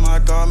hanging from my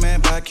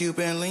garment by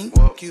Cuban link.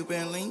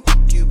 Cuban link,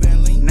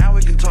 Cuban link. Now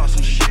we can talk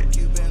some shit.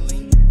 Cuban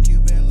link,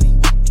 Cuban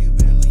link,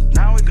 Cuban link.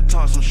 Now we can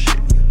talk some shit.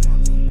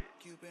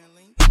 Cuban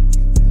link.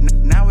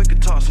 Now we can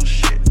talk some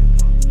shit.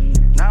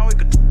 Now we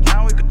could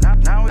talk some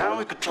shit. Now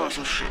we can talk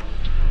some shit.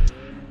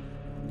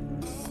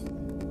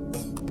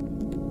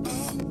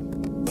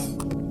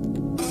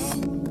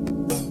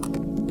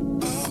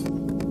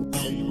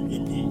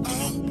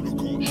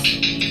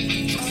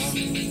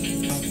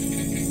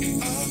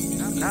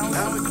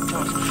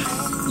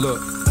 Look,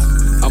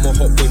 I'm a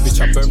hot boy, bitch,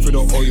 I burn through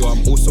the oil.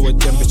 I'm also a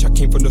gem, bitch, I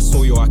came from the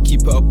soil. I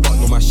keep it a buck,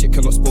 no, my shit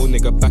cannot spoil,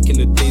 nigga. Back in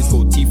the days,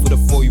 gold teeth for the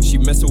foil. She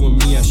messin'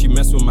 with me and she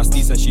mess with my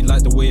steez, and she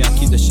like the way I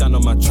keep the shine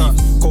on my teeth.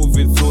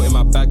 COVID float in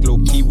my bag, low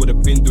key,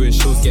 would've been doing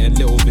shows, getting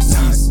lit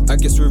overseas. I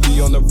guess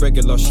Riri on the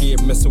regular, she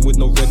ain't messin' with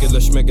no regular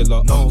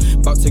schmegular.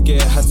 About to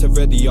get it, had to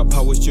ready up.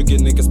 I was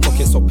jugging niggas'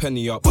 pockets or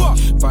penny up.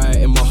 Fire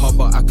in my heart,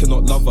 but I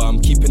cannot love her.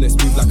 I'm keeping it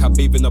smooth like I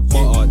bathe in the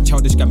butter.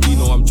 Childish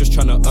Gambino, I'm just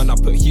tryna earn. I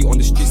put heat on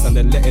the streets and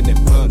they're letting it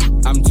burn.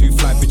 I'm too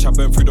fly, bitch, I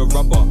burn through the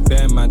rubber.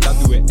 Bear man, I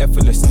do it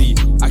effortlessly.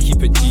 I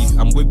keep it G,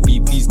 I'm with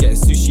BBs, getting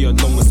sushi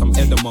along with some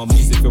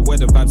edamames. If it were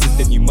the vibes,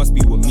 then you must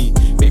be with me.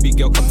 Baby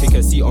girl, come take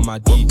a seat on my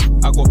D.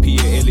 I got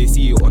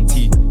PALAC on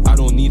T. I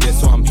don't need it,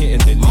 so I'm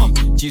hitting the lead.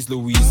 Jeez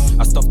Louise,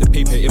 I stuffed the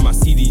paper in my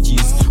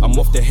CDGs. I'm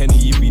off the Henny,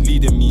 you be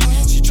leading me.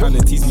 She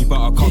tryna tease me, but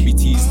I can't be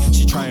teased.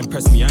 She try and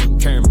impress me, I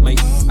ain't caring,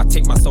 mate. I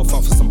take myself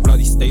out for some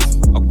bloody steak.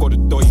 I got a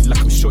doy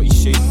like I'm shorty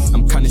shape.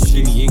 I'm kinda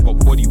skinny, ain't got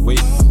body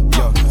weight.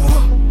 Yeah.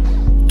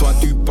 Do I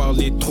do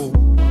parler trop?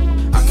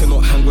 I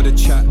cannot hang with a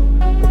chat.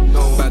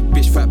 Bad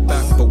bitch, fat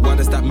back, but why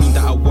does that mean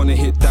that I wanna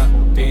hit that?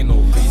 They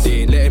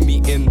ain't letting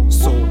me in,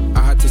 so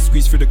I had to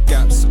squeeze through the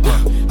gaps.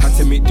 Had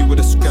to make do with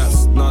the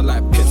scraps. Now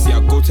like Pepsi, I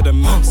go to the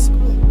max.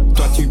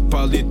 Do I do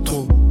parler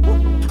trop?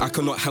 I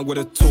cannot hang with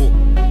a talk.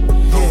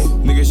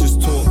 Niggas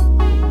just talk.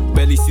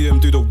 Barely see them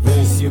do the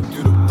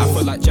walk. I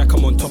feel like Jack,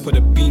 I'm on top of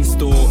the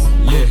beanstalk.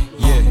 Yeah,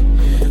 yeah.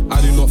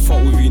 I do not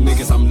fuck with you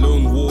niggas, I'm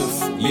lone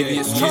wolf. Maybe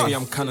excuse me,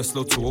 I'm kinda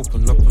slow to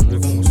open up and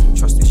living with some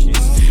trust issues.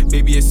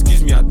 Baby,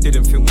 excuse me, I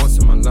didn't think once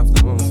in my life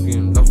that I would be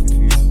in love with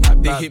you.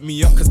 They hit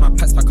me up cause my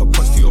pat's like a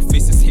punch to your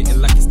face, is hitting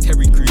like it's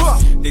Terry Crews.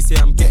 They say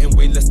I'm getting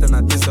way less than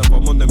I deserve,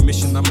 I'm on a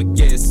mission, I'ma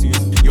get it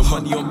soon. Your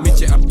money on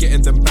midget, I'm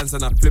getting them bands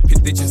and I flip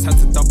it digits, had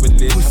to double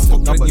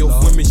it. Got plenty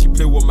of women, she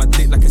play with my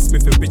dick like a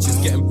Smith and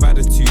bitches getting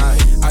badder too.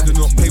 I do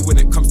not play when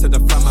it comes to the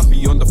fam, I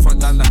be on the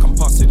front line like I'm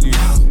passing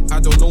loose. I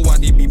don't know why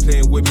they be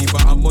playing with me,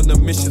 but I'm on a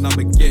mission,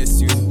 I'ma get it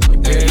soon.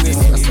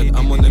 I said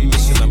I'm on a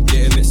mission, I'm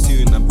getting it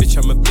soon. And bitch,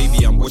 I'm a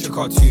baby, I'm watching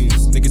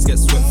cartoons. Niggas get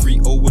sweat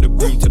free, oh with a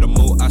broom to the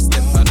moat. I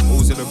step back,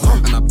 holes in the room.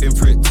 And I've been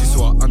through it too,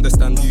 so I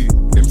understand you.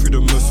 Been through the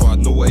mill, so I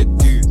know what it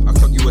do. I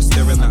thought you were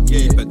staring at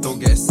me, but don't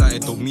get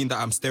excited, don't mean that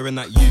I'm staring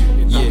at you.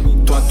 Yeah,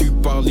 do I do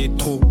parler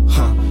trop?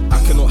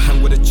 I cannot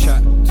hang with a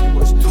chat.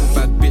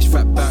 Bad bitch,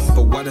 fat back,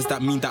 but why does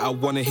that mean that I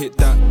wanna hit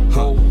that?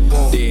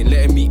 They ain't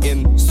letting me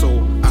in, so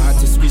I had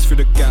to squeeze through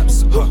the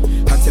gaps.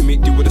 Had to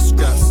make do with the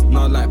scraps.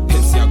 Now like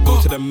Pepsi, I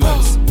go to the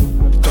max.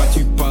 Do I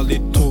do parler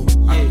trop?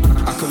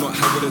 I cannot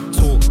hang with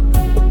a talk.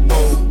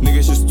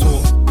 Niggas just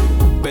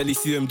talk. Barely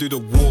see them do the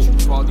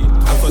walk.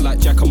 I feel like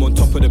Jack, I'm on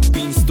top of the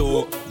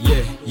beanstalk.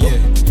 Yeah, yeah.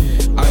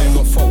 I do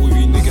not fuck with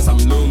you niggas, I'm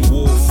lone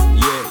wolf.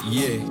 Yeah,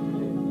 yeah.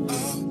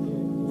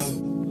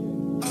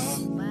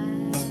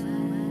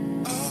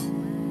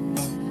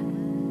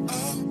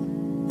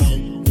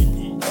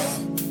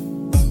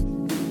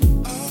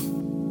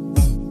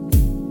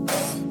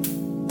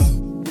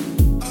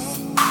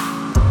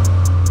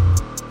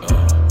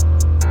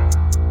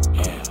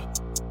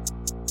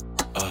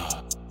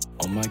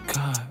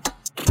 god.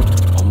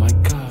 Oh my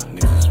god,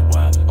 niggas is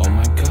wild. Oh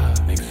my god,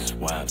 niggas is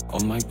wild. Oh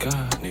my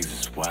god, niggas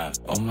is wild.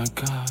 Oh my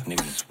god,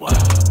 niggas is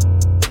wild.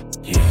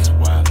 Yeah, it's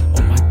wild.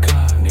 Oh my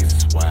god, niggas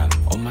is wild.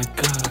 Oh my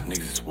god,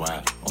 niggas is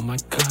wild. Oh my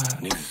god,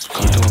 niggas is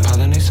wild. Come doing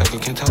pollinate, psycho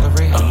can't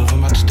tolerate. I'm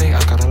moving out the state, I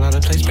got a lot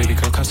of place. Baby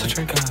girl,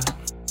 concentrate, God.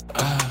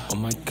 Oh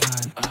my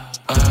god.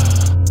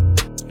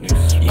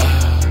 Niggas is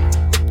wild.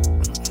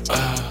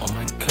 Oh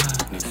my god,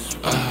 niggas is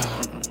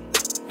wild.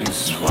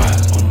 Niggas is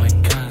wild. Oh my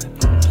god.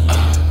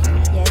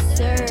 Yes,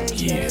 sir.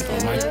 Yeah, Yes, oh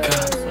my sir.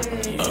 god.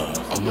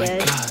 Oh my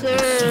Yes, god. sir.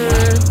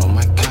 Oh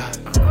my god.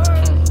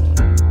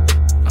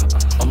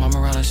 Oh my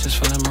morale just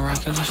feeling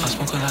miraculous. I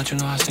smoke a lot, you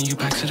know I send you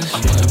back to this.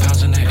 I'm putting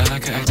pounds in the air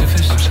like an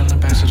activist. I'm selling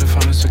back to the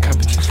farmers to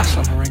capitalists. I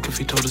saw my rank if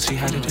he told us he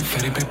had it in.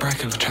 Fatty big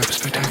bracket, trapper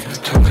spectacular.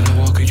 Talking to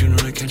Walker, you know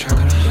they can't track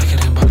it. Like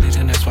it in Bobby,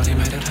 then that's why they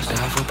mad at us. The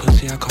half a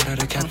pussy, I call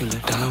that a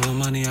Capulet. Dollar with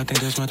money, I think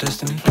that's my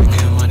destiny.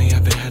 Getting money,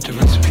 I've been had the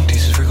recipe.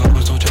 These is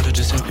regardless, don't try to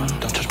just help me.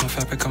 Don't touch my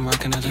fabric, I'm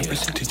rocking at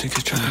leprosy. These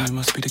niggas trapping, it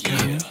must be the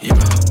carrier.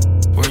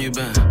 Where you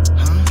been?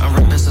 I'm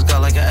ripping this guy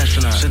like an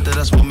astronaut. Shit that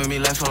I smoke made me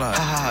laugh a lot.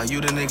 Ha ha ha,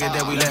 you the nigga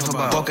that we laugh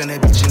about. Walking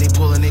that bitch and he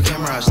pulling the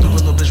camera out.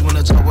 Stupid little bitch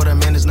wanna talk what a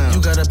man is now. You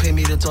gotta pay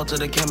me to talk to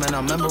the camera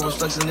now. Remember was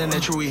flexing in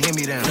that true, he hit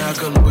me down. Now I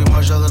could Louis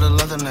Marshall of the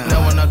leather now.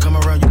 Now when I come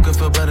around, you can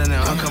feel better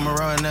now. I come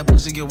around and that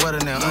pussy get wetter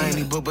now. I ain't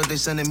need book, but they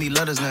sending me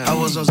letters now. I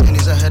was on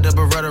skinnies, I had the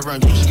Beretta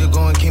around. You just get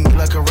going, keep me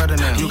like a Retta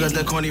now. You got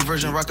that corny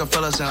version,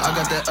 Rockefeller sound. I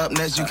got that up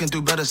next, you can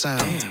do better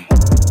sound.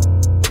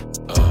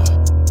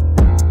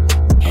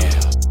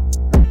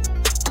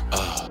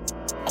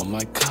 Oh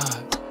my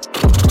god.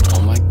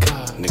 Oh my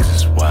god, niggas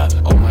is wild.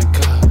 Oh my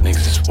god,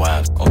 niggas is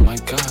wild. Oh my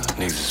god,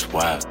 niggas is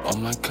wild. Oh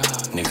my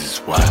god, niggas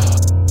is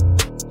wild.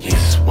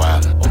 Niggas is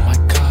wild. Oh my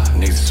god,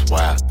 niggas is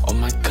wild. Oh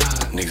my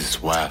god, niggas is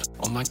wild.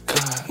 Oh my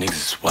god, niggas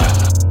is wild.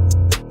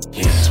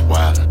 Niggas is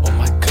wild. Oh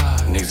my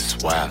god, niggas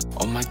is wild.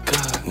 Oh my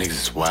god, niggas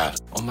is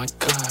wild. Oh my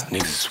god,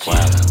 niggas is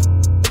wild.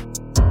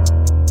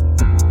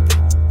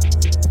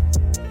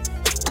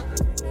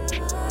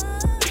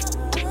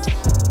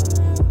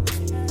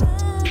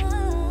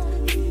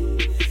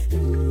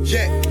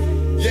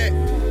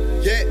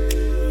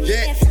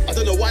 Yeah. I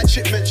don't know why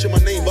Chip mentioned my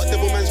name, but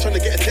Devil Man's trying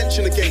to get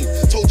attention again.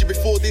 Told you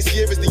before, this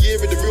year is the year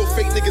of the real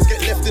fake niggas get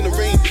left in the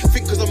rain.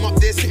 Think cause I'm up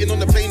there sitting on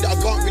the plane that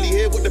I can't really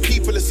hear what the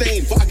people are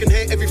saying, but I can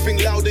hear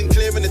everything loud and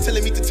clear, and they're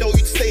telling me to tell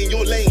you to stay in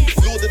your lane.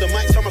 Lord of the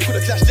mic, time I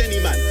could've clashed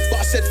any man, but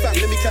I said fam,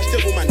 let me clash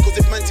Devil Man, cause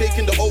if man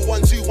taking the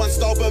 0121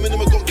 star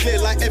Birmingham, I got clear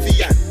like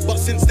Evian. But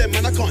since then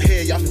man, I can't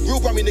hear ya. Real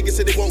Grammy niggas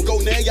said they won't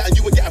go near ya, and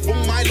you would get a from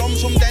my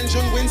lums from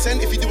Dungeon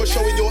Vincent if you do a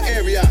show in your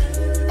area.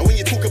 And when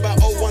you talk about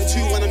 012,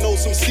 I know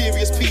some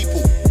serious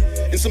people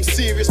in some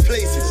serious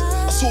places.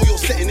 I saw your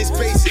setting, it's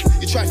basic.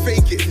 You try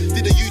fake it.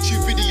 Did a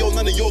YouTube video,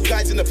 none of your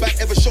guys in the back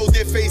ever showed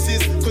their faces,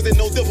 cause they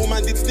know Devil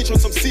Man did snitch on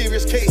some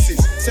serious cases.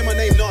 Say my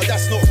name, nah,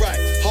 that's not right.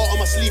 Heart on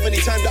my sleeve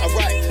anytime that I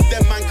write.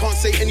 Them man can't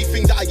say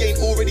anything that I ain't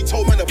already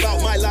told man about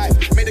my life.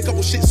 Made a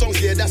couple shit songs,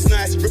 yeah, that's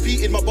nice.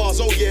 Repeated my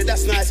bars, oh yeah,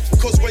 that's nice.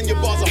 Cause when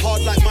your bars are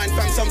hard like mine,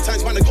 fam,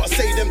 sometimes man, I gotta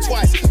say them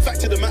twice.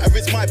 Fact of the matter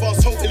is my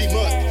bars totally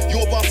murk.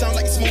 Your bars sound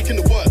like you're smoking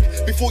the work.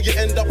 Before you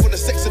end up on a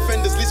sex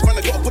offenders list, man,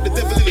 I gotta put the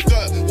devil in the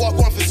dirt. Walk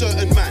one for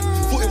certain man.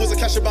 Thought it was a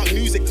clash about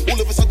music. All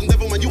of a sudden,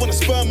 Devil Man, you wanna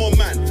sperm on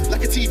man.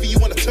 Like a TV, you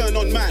wanna turn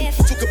on man.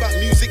 Talk about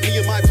music, me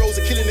and my bros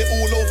are killing it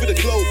all over the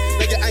globe.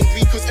 Now you're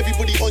angry cause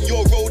everybody on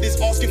your road is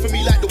asking for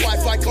me like the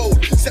Wi-Fi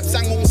code. Sep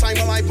sang wong sai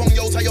malai pong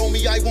yo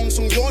tayomi I wong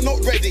sung, you're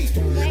not ready.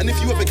 And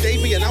if you ever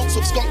gave me an ounce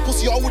of skunk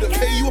pussy, I wouldn't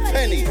pay you a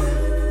penny.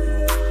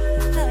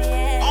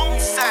 On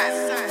set.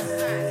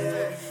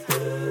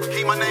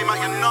 Keep my name out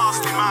your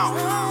nasty mouth.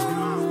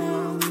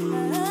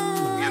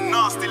 Your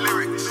nasty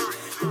lyrics.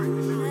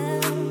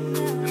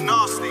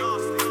 Nasty.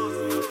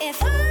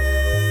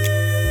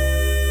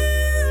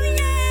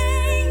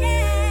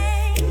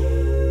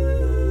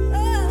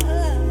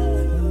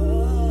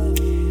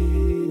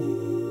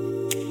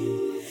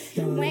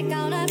 We're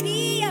gonna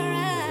be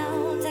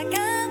around to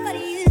comfort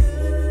you.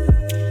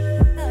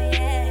 Oh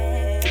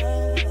yeah.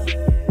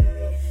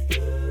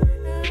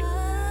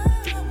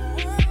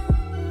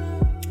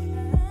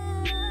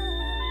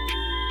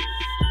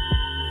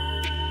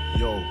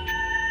 Yo.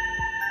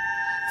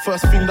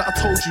 First thing that I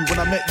told you when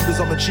I met you is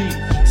I'm a G.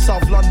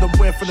 South London,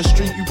 where from the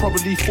street, you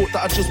probably thought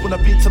that I just wanna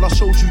beat till I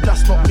showed you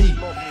that's not me.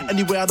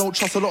 Anyway, I don't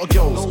trust a lot of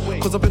girls,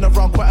 cause I've been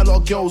around quite a lot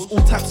of girls,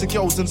 all types of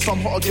girls, and some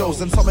hotter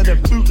girls, and some of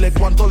them bootleg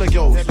 $1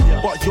 girls.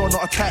 But you're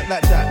not a type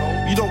like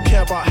that, you don't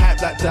care about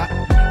hype like that.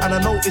 And I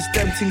noticed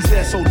them things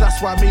there, so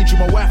that's why I made you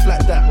my wife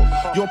like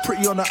that. You're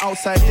pretty on the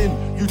outside in,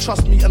 you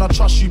trust me and I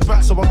trust you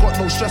back, so I got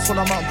no stress when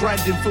I'm out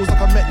grinding. Feels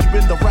like I met you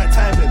in the right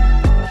timing.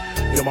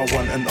 You're my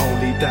one and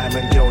only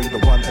diamond girl, you're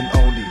the one and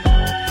only.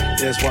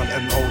 There's one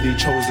and only,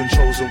 chosen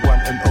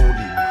one and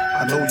only.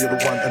 I know you're the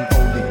one and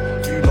only,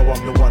 you know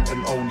I'm the one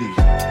and only.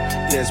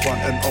 There's one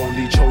and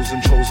only,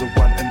 chosen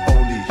one and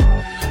only.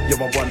 You're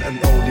my one and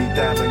only,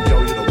 diamond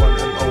girl, you're the one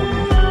and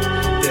only.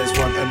 There's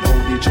one and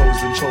only,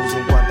 chosen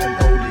one and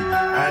only.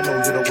 I know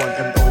you're the one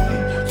and only,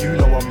 you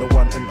know I'm the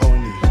one and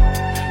only.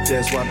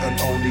 There's one and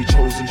only,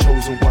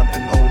 chosen one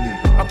and only.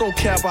 I don't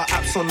care about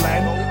apps flex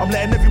online. I'm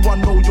letting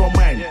everyone know you're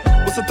mine.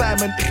 What's a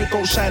diamond if it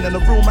don't shine? And a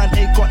real man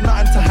ain't got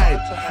nothing to hide.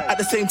 At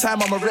the same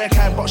time, I'm a rare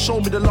kind, but show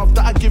me the love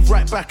that I give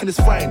right back and it's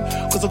fine.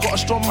 Cause I got a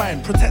strong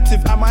mind.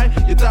 Protective am I?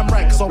 You're damn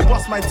right. Cause I'll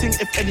bust my ting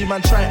if any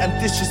man try and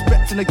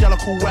disrespecting a gal I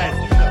call wife.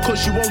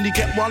 Cause you only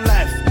get one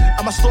life.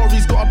 And my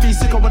story's gotta be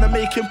sick. I wanna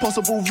make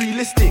impossible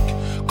realistic.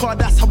 Cause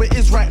that's how it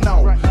is right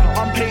now.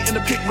 I'm painting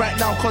the pic right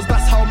now. Cause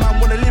that's how man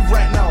wanna live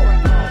right now.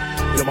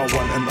 You're my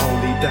one and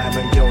only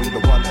diamond girl.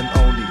 You're the one and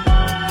only.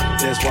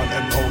 There's one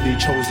and only,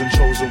 chosen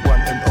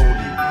one and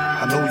only.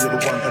 I know you're the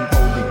one and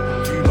only.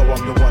 You know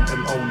I'm the one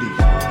and only.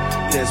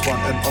 There's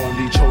one and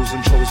only,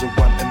 chosen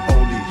one and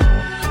only.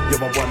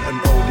 You're my one and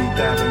only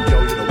diamond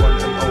girl. You're the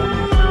one and only.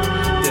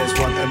 There's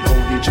one and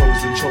only,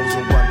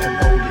 chosen one and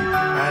only.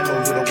 I know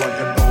you're the one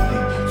and only.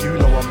 You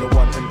know I'm the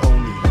one and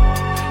only.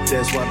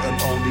 There's one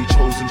and only,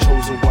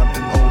 chosen one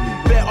and only.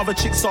 Bare other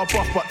chicks are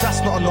buff, but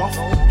that's not enough.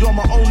 You're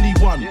my only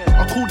one.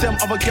 I call them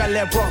other gal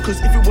there, bro,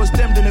 cause if it was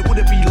them, then it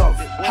wouldn't be love.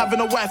 Having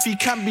a wifey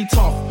can be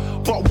tough,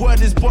 but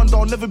word is bond,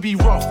 I'll never be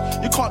rough.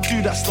 You can't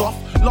do that stuff.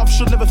 Love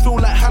should never feel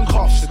like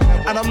handcuffs.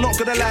 And I'm not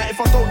gonna lie, if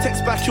I don't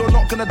text back, you're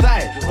not gonna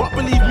die. But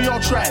believe me,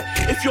 I'll try.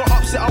 If you're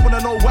upset, I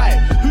wanna know why.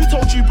 Who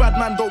told you bad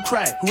man don't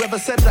cry? Whoever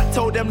said that,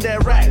 tell them they're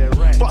right.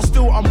 But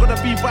still, I'm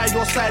gonna be by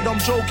your side, I'm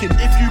joking.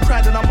 If you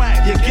cry, then I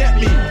might, you get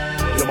me.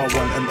 You're my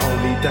one and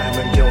only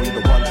diamond girl, you're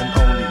the one and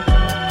only.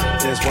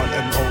 There's one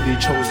and only,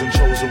 chosen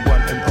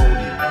one and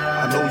only.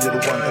 I know you're the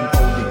one and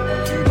only.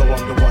 You know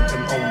I'm the one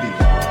and only.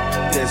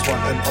 There's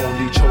one and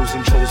only,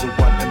 chosen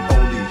one and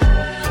only.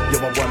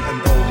 You're my one and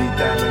only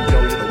diamond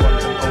girl, you're the one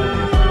and only.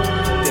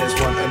 There's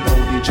one and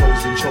only,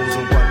 chosen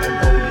one and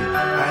only.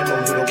 I know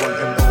you're the one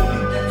and only.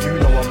 You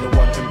know I'm the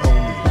one and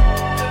only.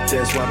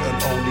 There's one and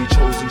only,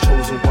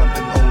 chosen one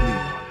and only.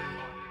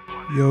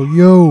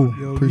 Yo,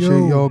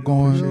 appreciate y'all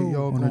going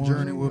on a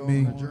journey with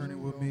me.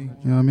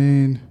 You know what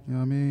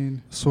I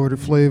mean? Assorted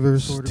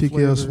flavors,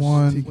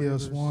 TKSONE,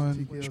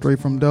 straight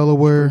from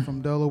Delaware.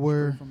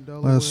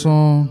 Last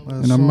song,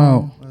 and I'm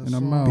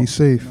out. Be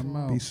safe.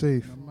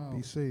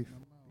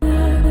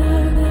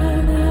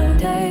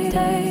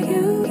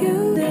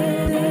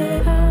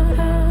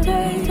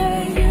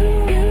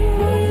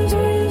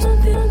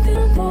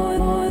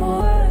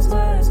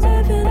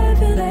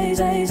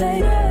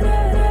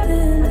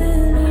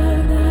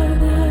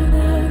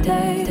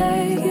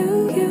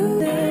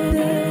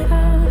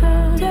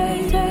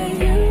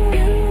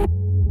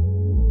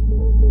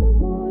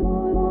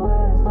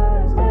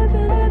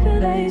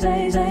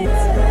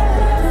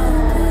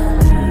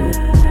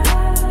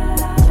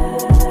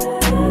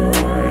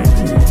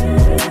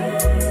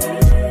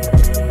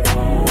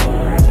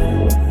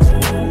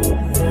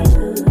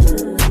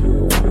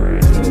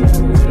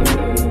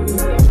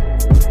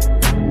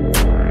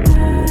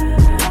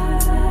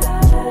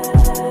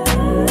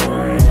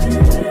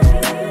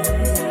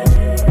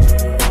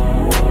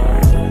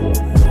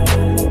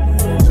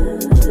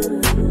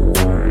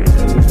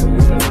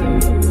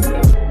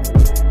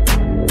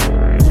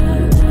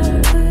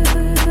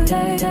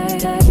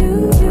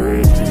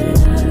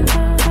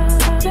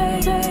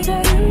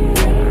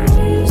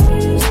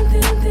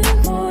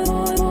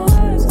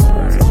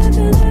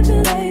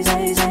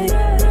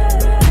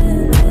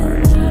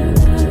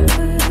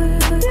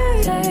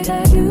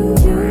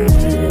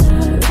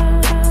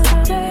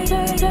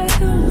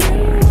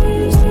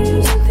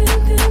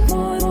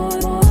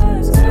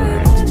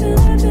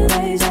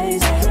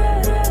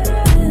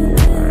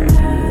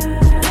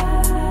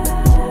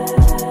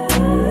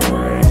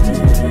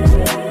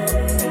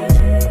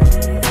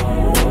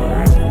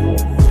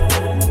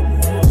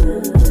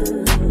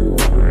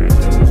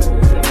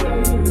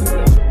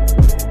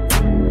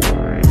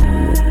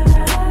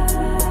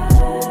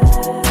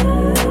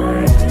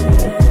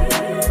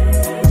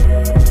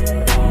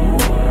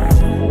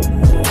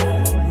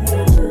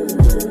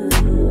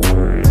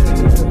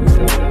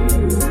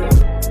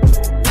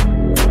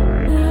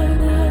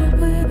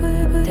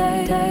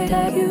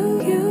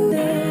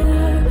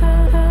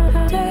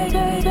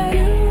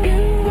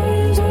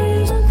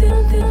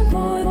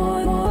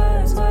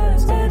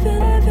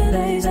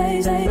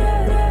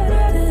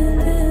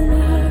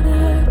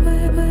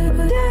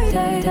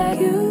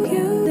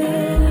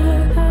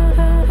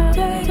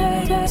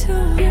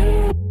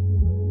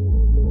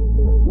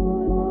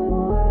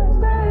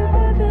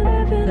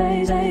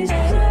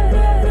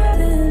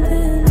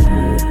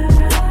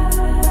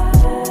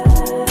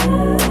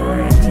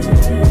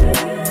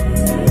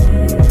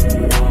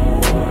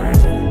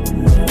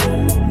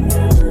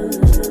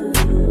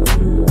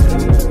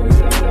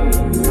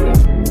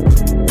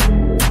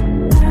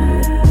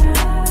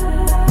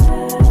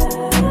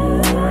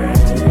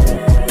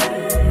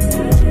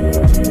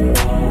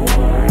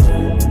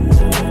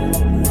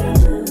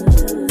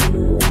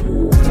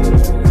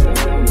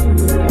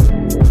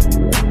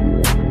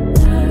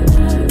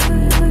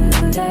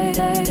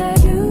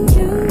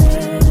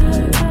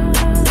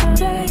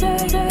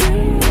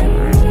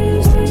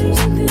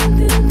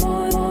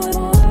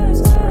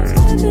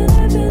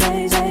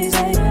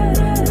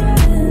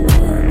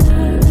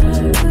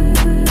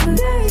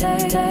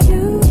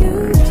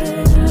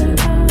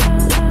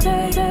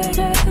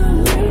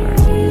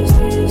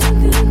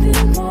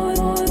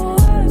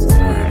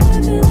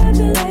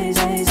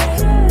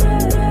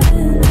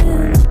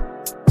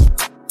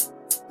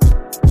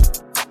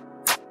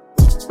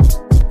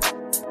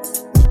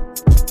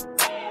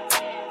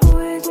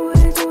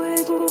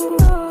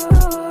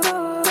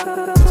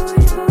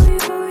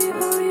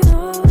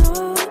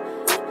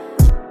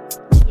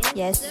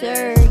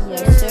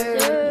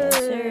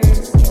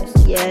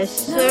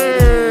 Yes,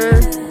 sir.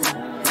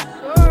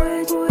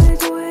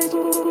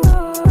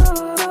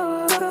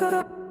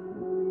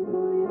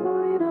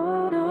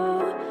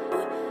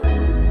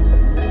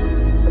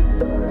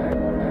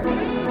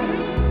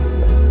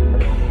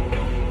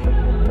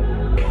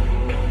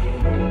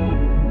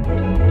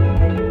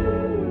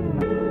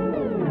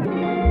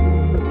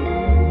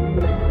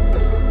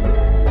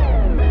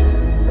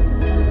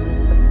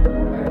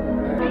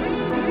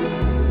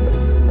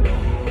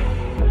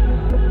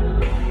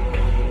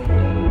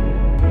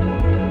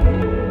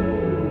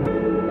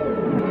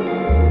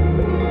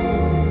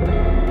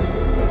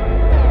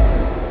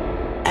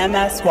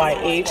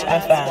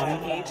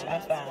 MSYHFM.